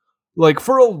along. Like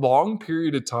for a long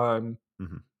period of time,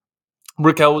 Mhm.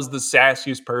 Raquel was the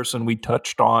sassiest person we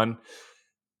touched on.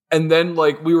 And then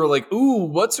like we were like, ooh,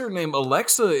 what's her name?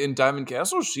 Alexa in Diamond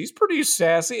Castle? She's pretty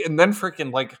sassy. And then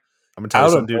freaking like I'm gonna tell you Out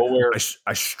of something, dude. nowhere.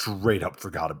 I straight up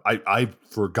forgot. I've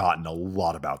forgotten a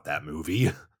lot about that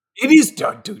movie. It is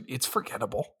done, dude. It's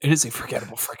forgettable. It is a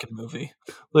forgettable freaking movie.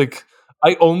 Like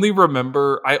I only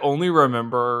remember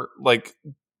like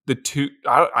the two.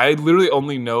 I literally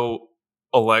only know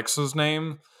Alexa's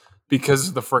name because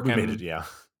of the We made it, freaking yeah.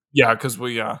 yeah, because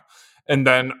we and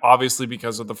then obviously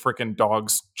because of the freaking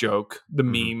dogs joke, the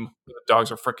Mhm. meme. The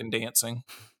dogs are freaking dancing.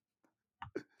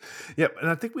 Yep, and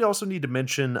I think we also need to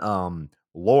mention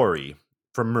Lori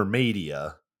from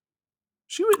Mermaidia. Oh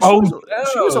She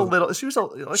was a yeah, little she was a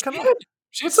like kind she of had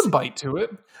she had some bite to it.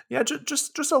 yeah,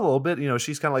 just a little bit.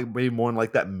 She's kind of like maybe more in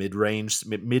like that mid range,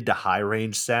 mid to high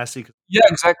range sassy. Yeah,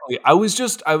 exactly. I was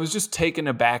just taken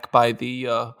aback by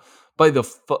the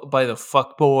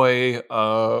fuckboy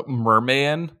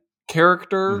merman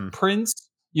character Mhm. prince.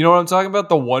 You know what I'm talking about?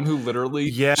 The one who literally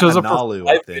Yeah, shows up for Nalu,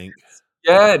 I 5 minutes. think.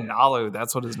 Yeah, Nalu,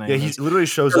 that's what his Yeah, name he is. literally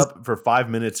shows 'Cause up for 5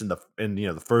 minutes in the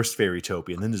first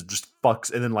Fairytopia, and then just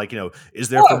fucks, and then is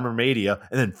there for yeah, Mermaidia,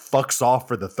 and then fucks off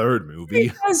for the third he movie.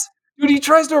 tries dude, he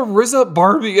tries to rizz up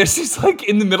Barbie and she's like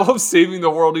in the middle of saving the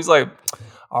world. He's like,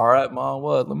 "All right, mom,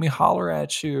 what? Let me holler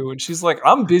at you." And she's like,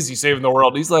 "I'm busy saving the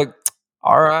world." He's like,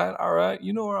 all right.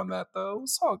 You know where I'm at though.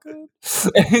 It's all good."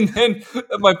 And then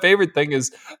my favorite thing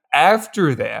is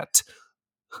after that,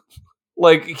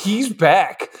 like he's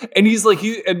back and he's like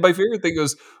and my favorite thing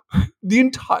is the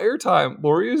entire time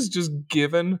Lori is just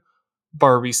given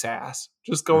Barbie sass,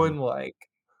 just Mhm, going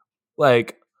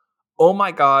like oh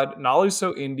my god, Nala's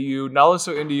so into you, Nala's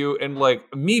so into you, and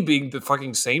like me being the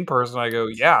fucking sane person, I go,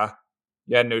 yeah,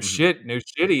 yeah, mhm. no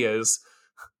shit, he is.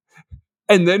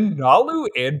 And then Nalu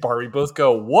and Barbie both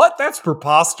go, "What? That's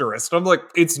preposterous." And I'm like,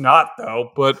 "It's not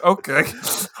though, but okay."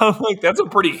 I'm like, "That's a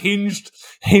pretty hinged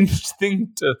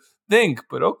thing to think,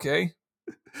 but okay."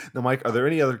 Now, Mike, are there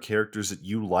any other characters that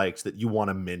you liked that you want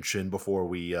to mention before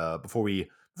we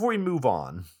move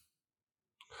on?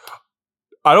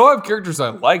 I don't have characters I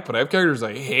like, but I have characters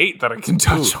I hate that I can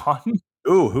touch Ooh, on.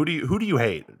 ooh, who do you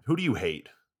hate? Who do you hate?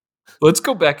 Let's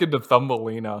go back into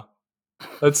Thumbelina.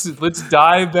 Let's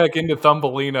dive back into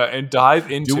Thumbelina and dive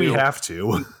Do we into have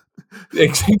to?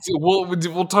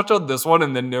 we'll touch on this one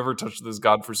and then never touch this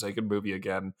godforsaken movie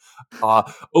again.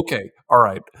 Okay, all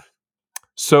right.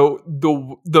 So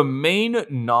the main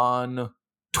non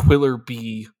Twiller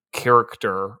Bee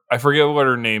character, I forget what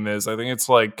her name is. I think it's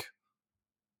like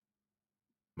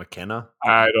McKenna,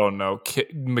 I don't know,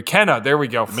 McKenna. There we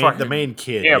go. the Fucking main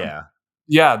kid. damn. Yeah.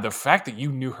 Yeah, the fact that you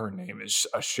knew her name is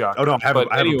a Oh no, shocker.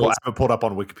 But I anyways, haven't pulled up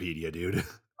on Wikipedia, dude.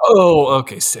 oh,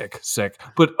 okay, sick.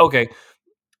 But okay,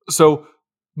 so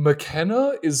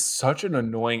McKenna is such an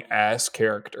annoying ass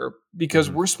character because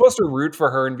Mhm, we're supposed to root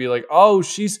for her and be like, oh,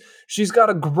 she's got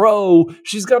to grow,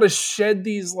 she's got to shed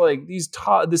this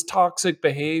toxic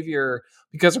behavior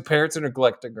because her parents are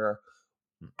neglecting her.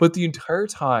 But the entire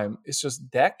time, it's just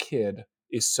that kid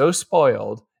is so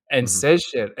spoiled and mhm. says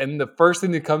shit, and the first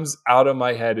thing that comes out of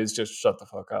my head is just shut the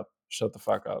fuck up, shut the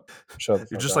fuck up, shut the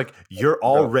You're fuck just up, like, shut the "You're fuck up.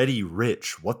 already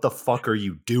rich. What the fuck are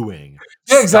you doing?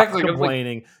 Yeah, Stop exactly. I'm like,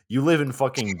 complaining. You live in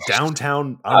fucking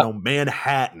downtown, I don't yeah, know,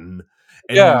 Manhattan,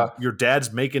 and yeah. your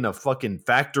dad's making a fucking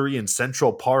factory in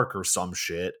Central Park or some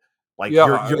shit. Like,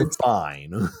 Yeah, you're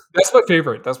fine." that's my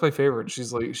favorite. That's my favorite.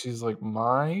 She's like,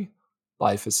 my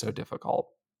life is so difficult.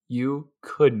 You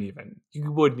wouldn't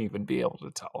even be able to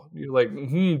tell. You're like,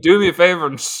 do me a favor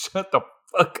and shut the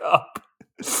fuck up.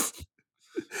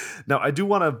 Now, I do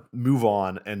wanna move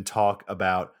on and talk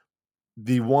about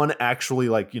the one actually,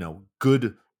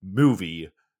 good movie,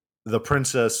 The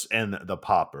Princess and the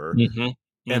Pauper. Mhm,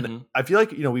 And mhm. I feel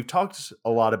like, we've talked a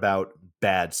lot about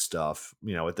bad stuff,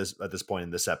 at this point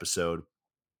in this episode.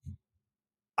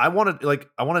 I want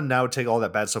to now take all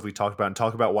that bad stuff we talked about and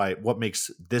talk about what makes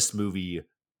this movie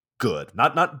good.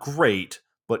 Not great,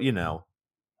 but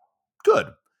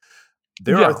good.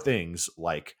 There are Yeah. things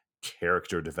like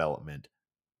character development,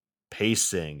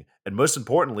 pacing, and most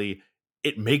importantly,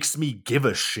 it makes me give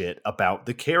a shit about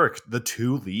the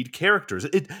two lead characters.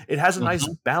 It has a nice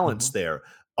Mhm, balance mhm. there.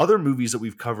 Other movies that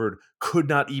we've covered could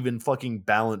not even fucking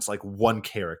balance like one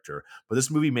character, but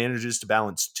this movie manages to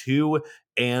balance two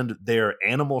and their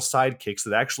animal sidekicks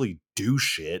that actually do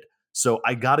shit. So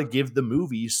I got to give the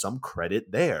movie some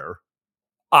credit there.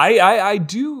 I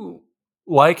do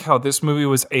like how this movie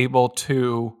was able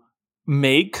to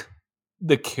make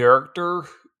the character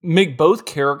make both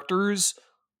characters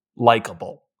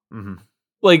likable. Mhm.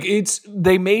 Like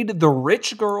they made the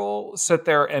rich girl sit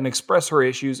there and express her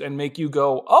issues and make you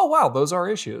go, "Oh wow, those are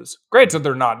issues." Granted,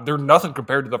 they're nothing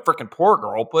compared to the freaking poor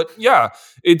girl, but yeah,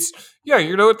 it's yeah,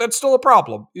 you know what? That's still a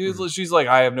problem. Mhm, She's like,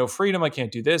 "I have no freedom. I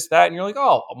can't do this, that," and you're like,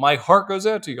 "Oh, my heart goes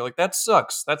out to you." You're like, "That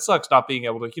sucks. That sucks not being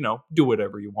able to, do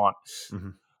whatever you want."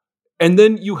 mhm, And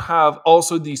then you have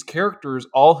also these characters,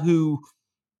 all who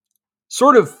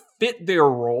sort of fit their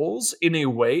roles in a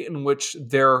way in which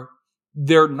they're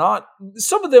not,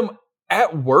 some of them,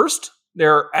 at worst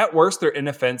they're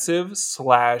inoffensive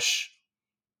slash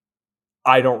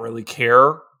I don't really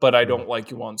care, but I mhm, don't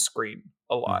like you on screen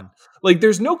a lot. mhm, Like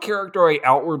there's no character I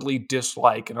outwardly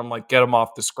dislike and I'm like, get him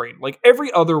off the screen. Like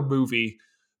every other movie,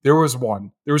 there was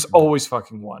one. There was mhm, always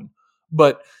fucking one.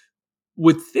 But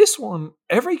with this one,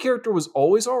 every character was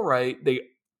always all right.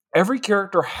 Every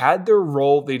character had their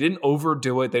role. They didn't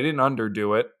overdo it. They didn't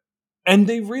underdo it. And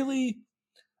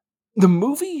the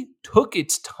movie took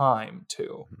its time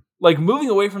too. mhm, Like moving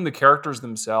away from the characters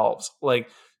themselves. Like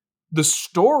the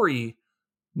story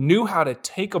knew how to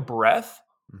take a breath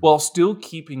mhm, while still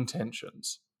keeping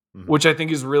tensions, mhm. which I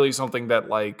think is really something that,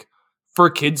 like, for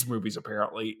kids' movies,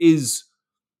 apparently, is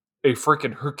a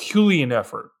freaking Herculean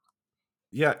effort.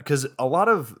 Yeah, because a lot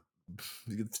of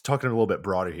talking a little bit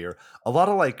broader here, a lot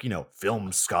of like,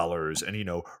 film scholars and,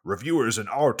 reviewers and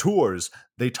auteurs,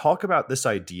 they talk about this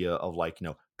idea of like,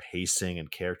 pacing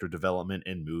and character development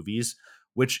in movies,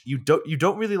 which you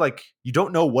don't really like, you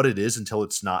don't know what it is until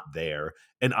it's not there.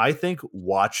 And I think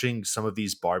watching some of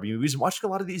these Barbie movies and watching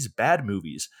a lot of these bad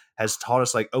movies has taught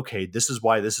us like, okay, this is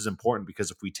why this is important because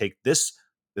if we take this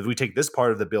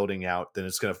part of the building out, then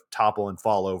it's going to topple and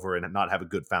fall over and not have a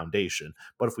good foundation.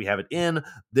 But if we have it in,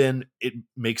 then it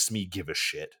makes me give a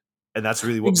shit. And that's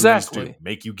really what movies do, Exactly.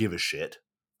 make you give a shit.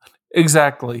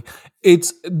 Exactly.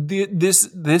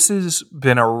 This has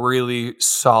been a really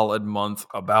solid month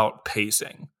about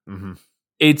pacing. Hmm.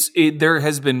 There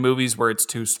has been movies where it's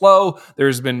too slow.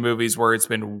 There's been movies where it's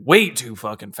been way too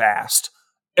fucking fast.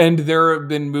 And there have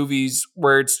been movies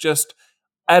where it's just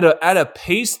at a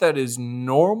pace that is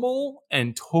normal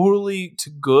and totally to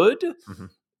good, Hmm.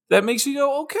 that makes you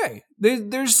go, okay,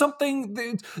 there's something,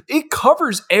 it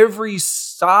covers every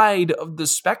side of the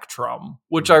spectrum,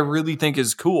 which I Hmm. really think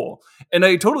is cool. And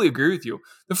I totally agree with you.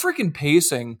 The freaking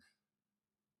pacing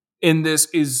in this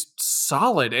is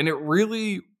solid, and it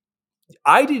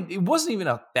wasn't even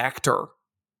a factor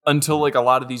until Hmm. like a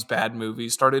lot of these bad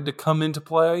movies started to come into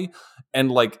play,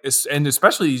 and and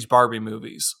especially these Barbie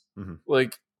movies. Hmm.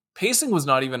 Like pacing was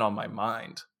not even on my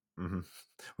mind. Hmm.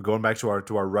 We're going back to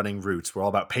our running roots. We're all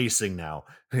about pacing now.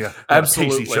 Yeah, we got to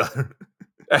pace each Absolutely. other.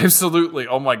 Absolutely.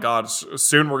 Oh my god.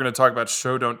 Soon we're going to talk about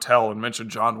Show Don't Tell and mention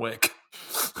John Wick.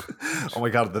 Oh my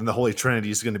god, then the Holy Trinity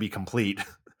is going to be complete.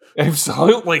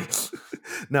 Absolutely.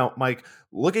 Now, Mike,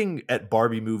 looking at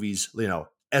Barbie movies,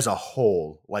 as a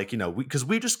whole, like, because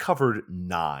we just covered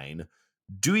nine.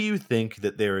 Do you think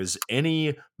that there is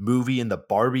any movie in the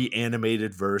Barbie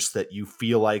animated verse that you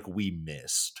feel like we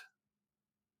missed?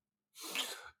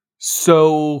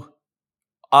 So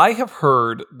I have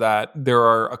heard that there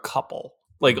are a couple,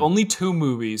 like Mhm, only two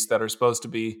movies that are supposed to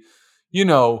be, you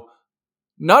know,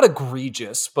 not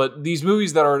egregious, but these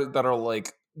movies that are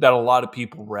like that a lot of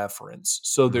people reference.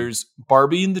 So mhm, there's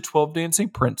Barbie and the 12 Dancing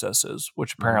Princesses,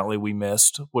 which mhm, apparently we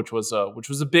missed, which was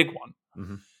a big one.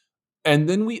 mhm. And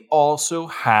then we also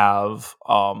have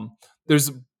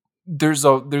there's there's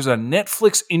a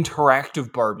Netflix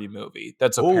interactive Barbie movie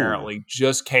that's Oh, apparently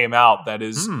just came out that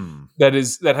is hmm. that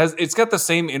is that has it's got the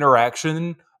same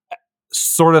interaction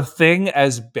sort of thing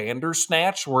as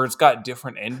Bandersnatch, where it's got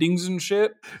different endings and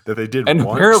shit. That they did And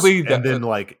once apparently and that then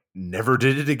like never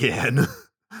did it again.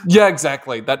 yeah,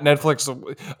 exactly. That Netflix,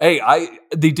 hey, I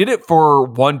they did it for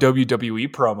one WWE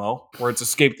promo where it's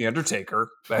Escape the Undertaker.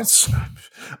 That's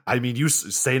I mean, you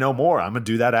say no more. I'm gonna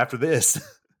do that after this.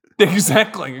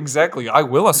 exactly. I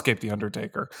will escape the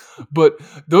Undertaker. But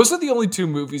those are the only two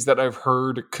movies that I've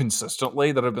heard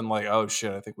consistently that have been like, oh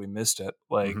shit, I think we missed it. Mhm.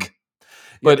 Like,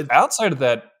 Yeah, but outside of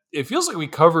that, it feels like we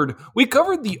covered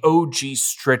the OG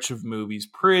stretch of movies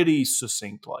pretty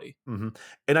succinctly. mhm.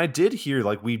 And I did hear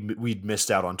like we'd missed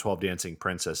out on 12 Dancing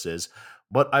Princesses,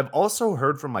 but I've also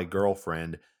heard from my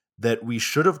girlfriend that we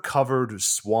should have covered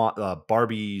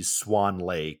Barbie's Swan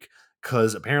Lake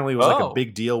because apparently it was like a Oh.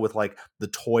 big deal with like the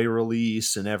toy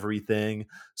release and everything.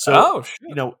 So Oh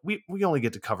shit. we only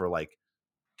get to cover like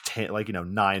 10, like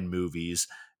nine movies.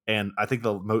 And I think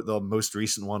the most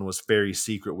recent one was Fairy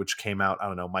Secret, which came out. I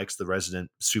don't know. Mike's the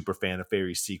resident super fan of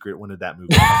Fairy Secret. When did that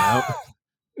movie come out?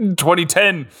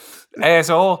 2010,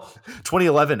 asshole.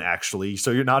 2011, actually.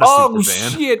 So you're not a super Oh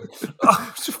fan. shit!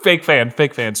 Oh, fake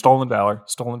fan. Stolen valor.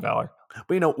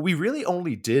 But we really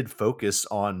only did focus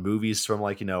on movies from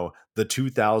like the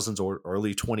 2000s or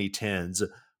early 2010s.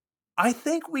 I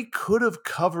think we could have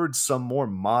covered some more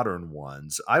modern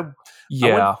ones.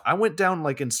 Yeah. I went down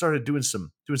like and started doing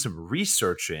some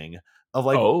researching of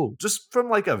like Oh, just from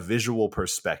like a visual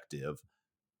perspective.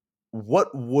 What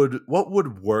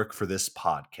would work for this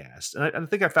podcast? And I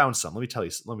think I found some. Let me tell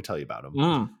you about them.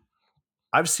 mm.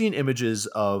 I've seen images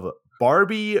of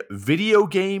Barbie video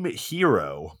game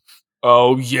hero,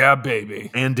 Oh yeah, baby.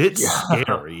 and it's Yeah.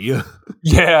 scary.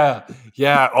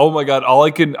 Yeah. Oh my god.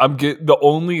 The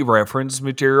only reference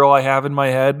material I have in my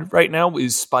head right now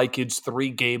is Spy Kids 3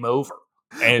 Game Over.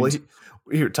 Well, And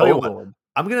here, tell you oh what. lord.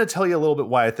 I'm gonna tell you a little bit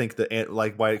why I think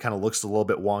like why it kind of looks a little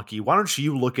bit wonky. Why don't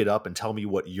you look it up and tell me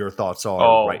what your thoughts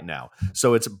are right Oh, now?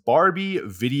 So it's Barbie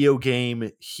video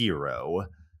game hero.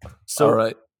 all So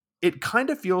right. it kind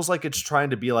of feels like it's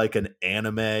trying to be like an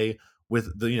anime with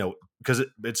because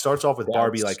it starts off with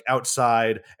Barbie That's like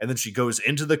outside and then she goes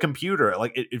into the computer.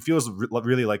 Like it feels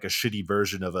really like a shitty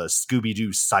version of a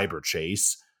Scooby-Doo cyber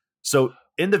chase. So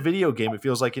in the video game, it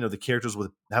feels like, the characters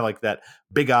have like that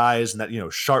big eyes and that,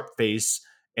 sharp face.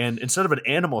 And instead of an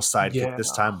animal sidekick yeah.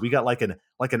 this time, we got like an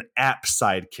app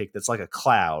sidekick that's like a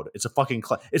cloud. It's a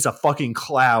fucking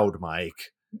cloud,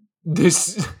 Mike.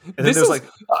 This And then this there's is like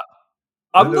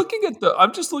and then there,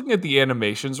 I'm just looking at the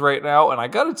animations right now, and I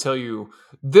gotta tell you,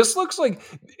 this looks like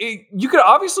you could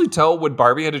obviously tell when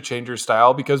Barbie had to change her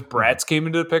style because mhm. Bratz came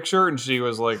into the picture, and she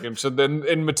was like, and so then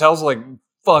and Mattel's like,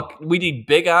 "Fuck, we need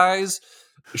big eyes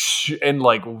and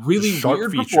like Just really sharp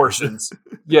weird features. proportions."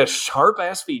 Yeah, sharp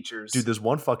ass Dude, features. there's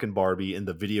one fucking Barbie in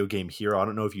the video game Hero. I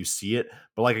don't know if you see it,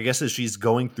 but like I guess as she's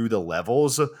going through the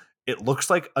levels, it looks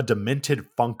like a demented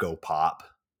Funko Pop.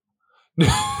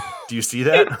 Do you see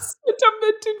that? It's a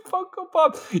demented Funko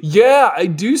Pop. Yeah, I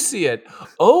do see it.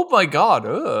 Oh my god,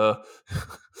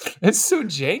 it's so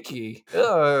janky.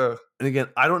 And again,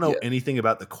 I don't know Yeah. anything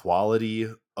about the quality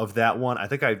of that one. I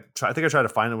think I tried to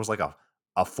find it was like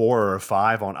a 4 or a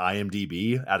 5 on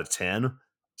IMDb out of 10.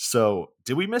 So,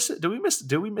 did we miss it? Did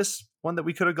we miss one that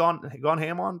we could have gone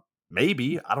ham on?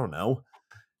 Maybe, I don't know.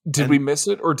 Did we And miss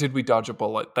it or did we dodge a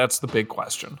bullet? That's the big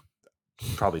question.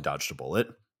 probably dodged a bullet.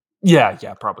 Yeah,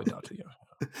 probably dodge it.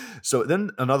 Yeah. So then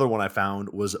another one I found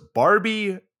was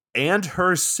Barbie and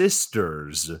her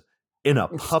sisters in a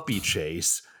puppy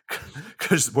chase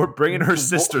because we're bringing her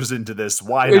sisters into this.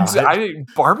 Why not?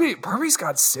 Barbie's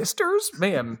got sisters,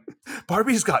 man.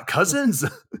 Barbie's got cousins.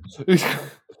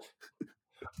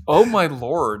 Oh my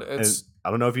lord! And It's I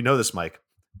don't know if you know this, Mike,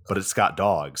 but it's got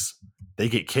dogs. They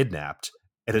get kidnapped,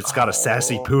 and it's got a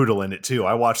sassy oh, poodle in it too.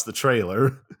 I watched the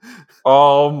trailer.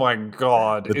 oh my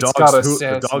god! It's got a The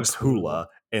sassy dog's poodle. hula,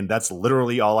 and that's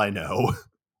literally all I know.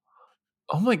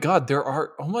 Oh my god, there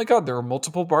are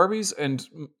multiple Barbies, and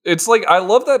it's like I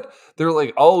love that they're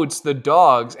like, oh, it's the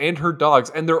dogs and her dogs,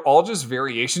 and they're all just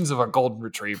variations of a golden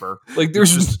retriever. Like It's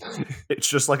there's just it's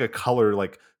just like a color,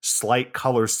 like slight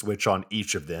color switch on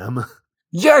each of them.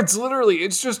 yeah,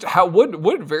 it's just how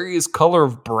what various color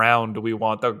of brown do we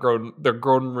want the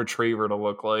golden retriever to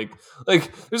look like?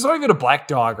 Like there's not even a black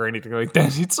dog or anything like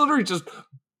that. It's literally just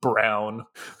brown.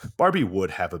 Barbie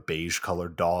would have a beige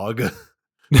colored dog.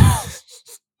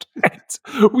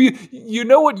 You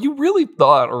know what? You really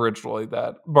thought originally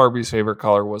that Barbie's favorite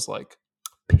color was like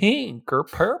pink or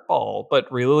purple,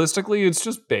 but realistically, it's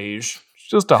just beige. It's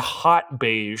just a hot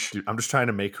beige. Dude, I'm just trying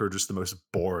to make her just the most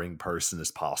boring person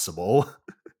as possible.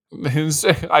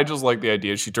 I just like the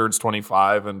idea. She turns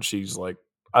 25 and she's like,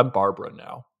 "I'm Barbara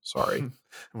now." Sorry, And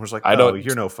we're just like, I oh, don't.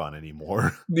 you're no fun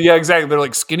anymore. Yeah, exactly. They're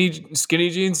like skinny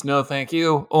jeans. No, thank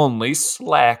you. Only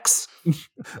slacks. Like,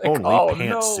 Only oh no.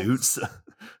 pantsuits.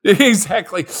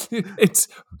 Exactly. It's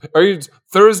are you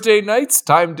Thursday nights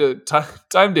time to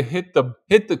hit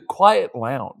the quiet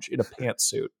lounge in a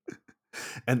pantsuit.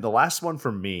 And the last one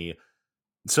for me,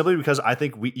 simply because I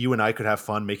think you and I could have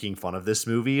fun making fun of this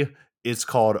movie. It's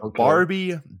called Okay.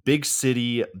 Barbie Big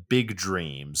City Big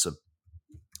Dreams. So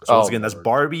once Oh again, that's lord.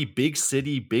 Barbie Big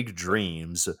City Big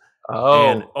Dreams.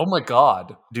 And Oh my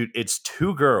god. dude, it's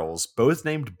two girls, both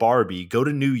named Barbie, go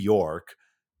to New York.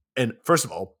 And first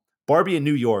of all, Barbie in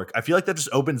New York, I feel like that just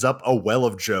opens up a well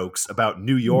of jokes about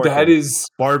New York That and is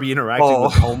Barbie interacting oh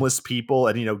with homeless people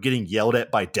and, getting yelled at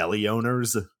by deli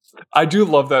owners. I do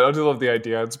love that. I do love the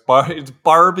idea. It's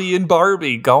Barbie and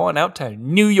Barbie going out to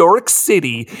New York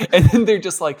City, and then they're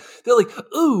like,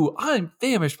 "Ooh, I'm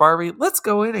famished, Barbie. Let's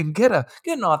go in and get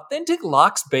an authentic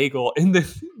lox bagel." And then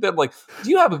they're like, "Do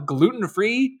you have a gluten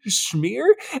free schmear?"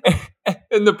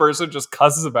 And the person just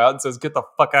cusses them out and says, "Get the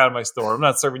fuck out of my store. I'm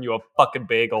not serving you a fucking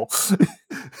bagel."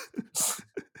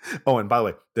 Oh, and by the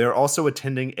way, they're also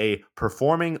attending a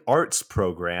performing arts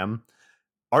program,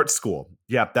 art school.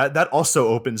 Yeah, that also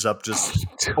opens up just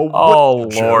a what Oh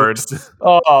Lord. jokes.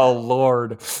 Oh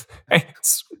Lord.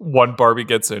 One Barbie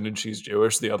gets in and she's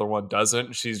Jewish, the other one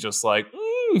doesn't. She's just like,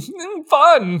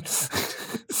 fun.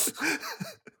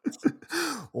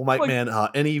 Well, Mike, Like man,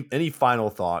 any final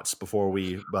thoughts before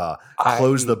we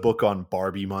close the I book on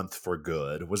Barbie month for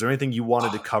good? Was there anything you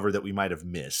wanted to cover that we might have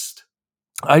missed?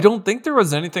 I don't think there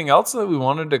was anything else that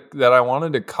I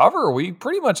wanted to cover. We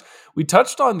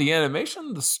touched on the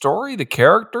animation, the story, the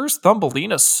characters.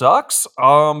 Thumbelina sucks.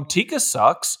 Tika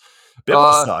sucks.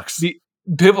 Bibble sucks. The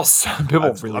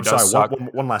Bibble really I'm does sorry.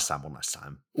 suck. One last time. One last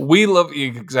time. We love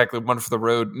exactly one for the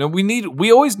road. No,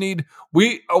 we always need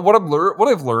what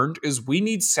I've learned is we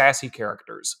need sassy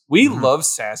characters. We Mhm. love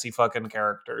sassy fucking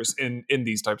characters in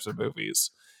these types of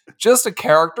movies. Just a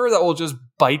character that will just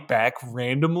bite back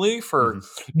randomly for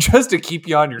Mhm. just to keep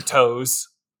you on your toes.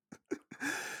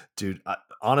 Dude,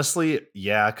 honestly,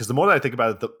 yeah. Because the more that I think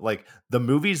about it, the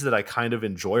movies that I kind of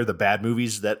enjoy, or the bad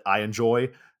movies that I enjoy,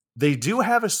 they do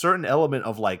have a certain element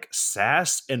of like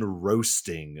sass and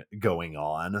roasting going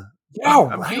on. Yeah, I'm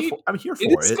here right. for. I'm here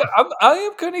It for is. it. I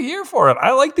am kind of here for it.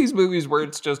 I like these movies where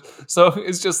it's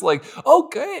just like,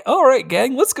 okay, all right,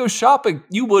 gang, let's go shopping.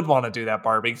 You would want to do that,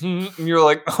 Barbie, and you're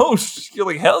like, oh, you're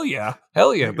like, hell yeah,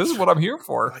 this is what I'm here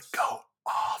for. Like, go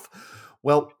off.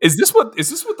 Well, Is this what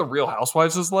the Real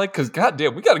Housewives is like? Because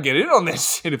goddamn, we got to get in on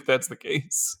this shit if that's the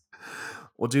case.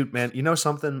 well, dude, man, you know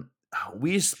something?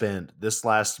 We spent this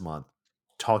last month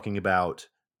talking about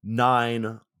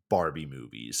 9 Barbie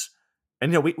movies.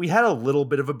 And we had a little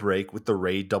bit of a break with the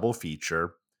Raid double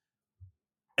feature.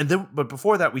 And then but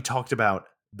before that we talked about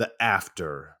the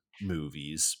after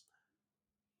movies.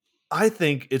 I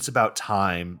think it's about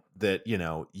time that,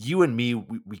 you and me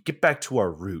we get back to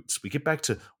our roots. We get back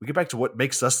to what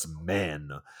makes us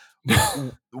men.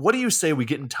 What do you say we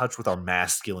get in touch with our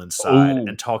masculine side Oh,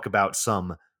 and talk about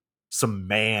some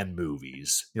man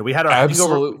movies? We had our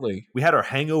hangover absolutely. we had our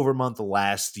hangover month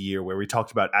last year where we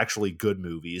talked about actually good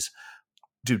movies.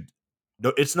 Dude,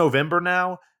 no, it's November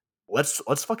now. Let's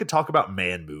fucking talk about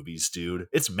man movies, dude.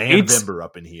 It's It's Manvember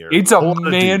up in here. It's a Whole lot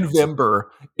of dudes. Manvember.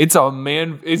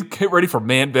 Get ready for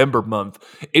Manvember month.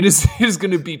 It is it is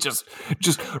going to be just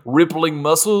rippling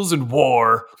muscles and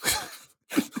war.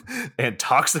 And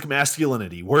toxic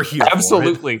masculinity. We're here for it.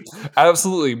 Absolutely,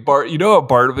 absolutely. You know what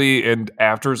Barbie and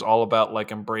After is all about?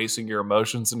 Like embracing your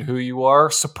emotions and who you are.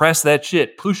 Suppress that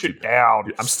shit. Push Dude, it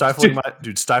down. I'm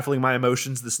stifling my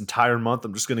emotions this entire month.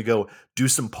 I'm just gonna go do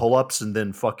some pull-ups and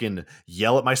then fucking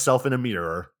yell at myself in a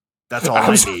mirror. That's all I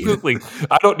need. Absolutely.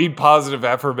 I don't need positive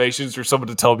affirmations or someone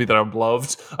to tell me that I'm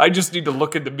loved. I just need to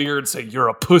look in the mirror and say, "You're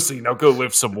a pussy. Now go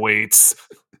lift some weights."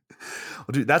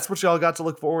 Well, dude, that's what y'all got to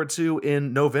look forward to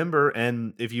in November.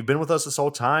 And if you've been with us this whole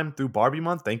time through Barbie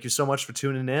month, thank you so much for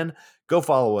tuning in. Go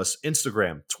follow us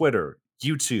Instagram, Twitter,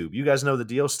 YouTube. You guys know the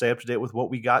deal. Stay up to date with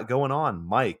what we got going on.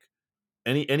 Mike,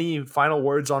 any final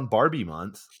words on Barbie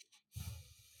month?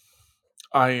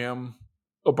 I am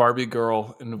a Barbie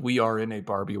girl, and we are in a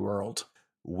Barbie world.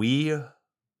 We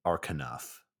are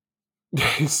Knuff.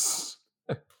 Yes.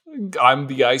 I'm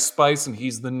the Ice Spice, and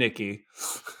he's the Nikki.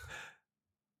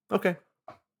 Okay.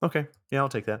 Yeah, I'll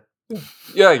take that.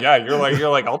 Yeah. You're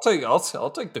like. I'll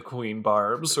take the Queen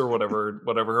Barbs or whatever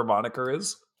her moniker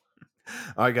is.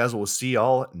 All right, guys. We'll see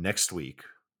y'all next week.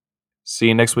 See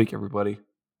you next week, everybody.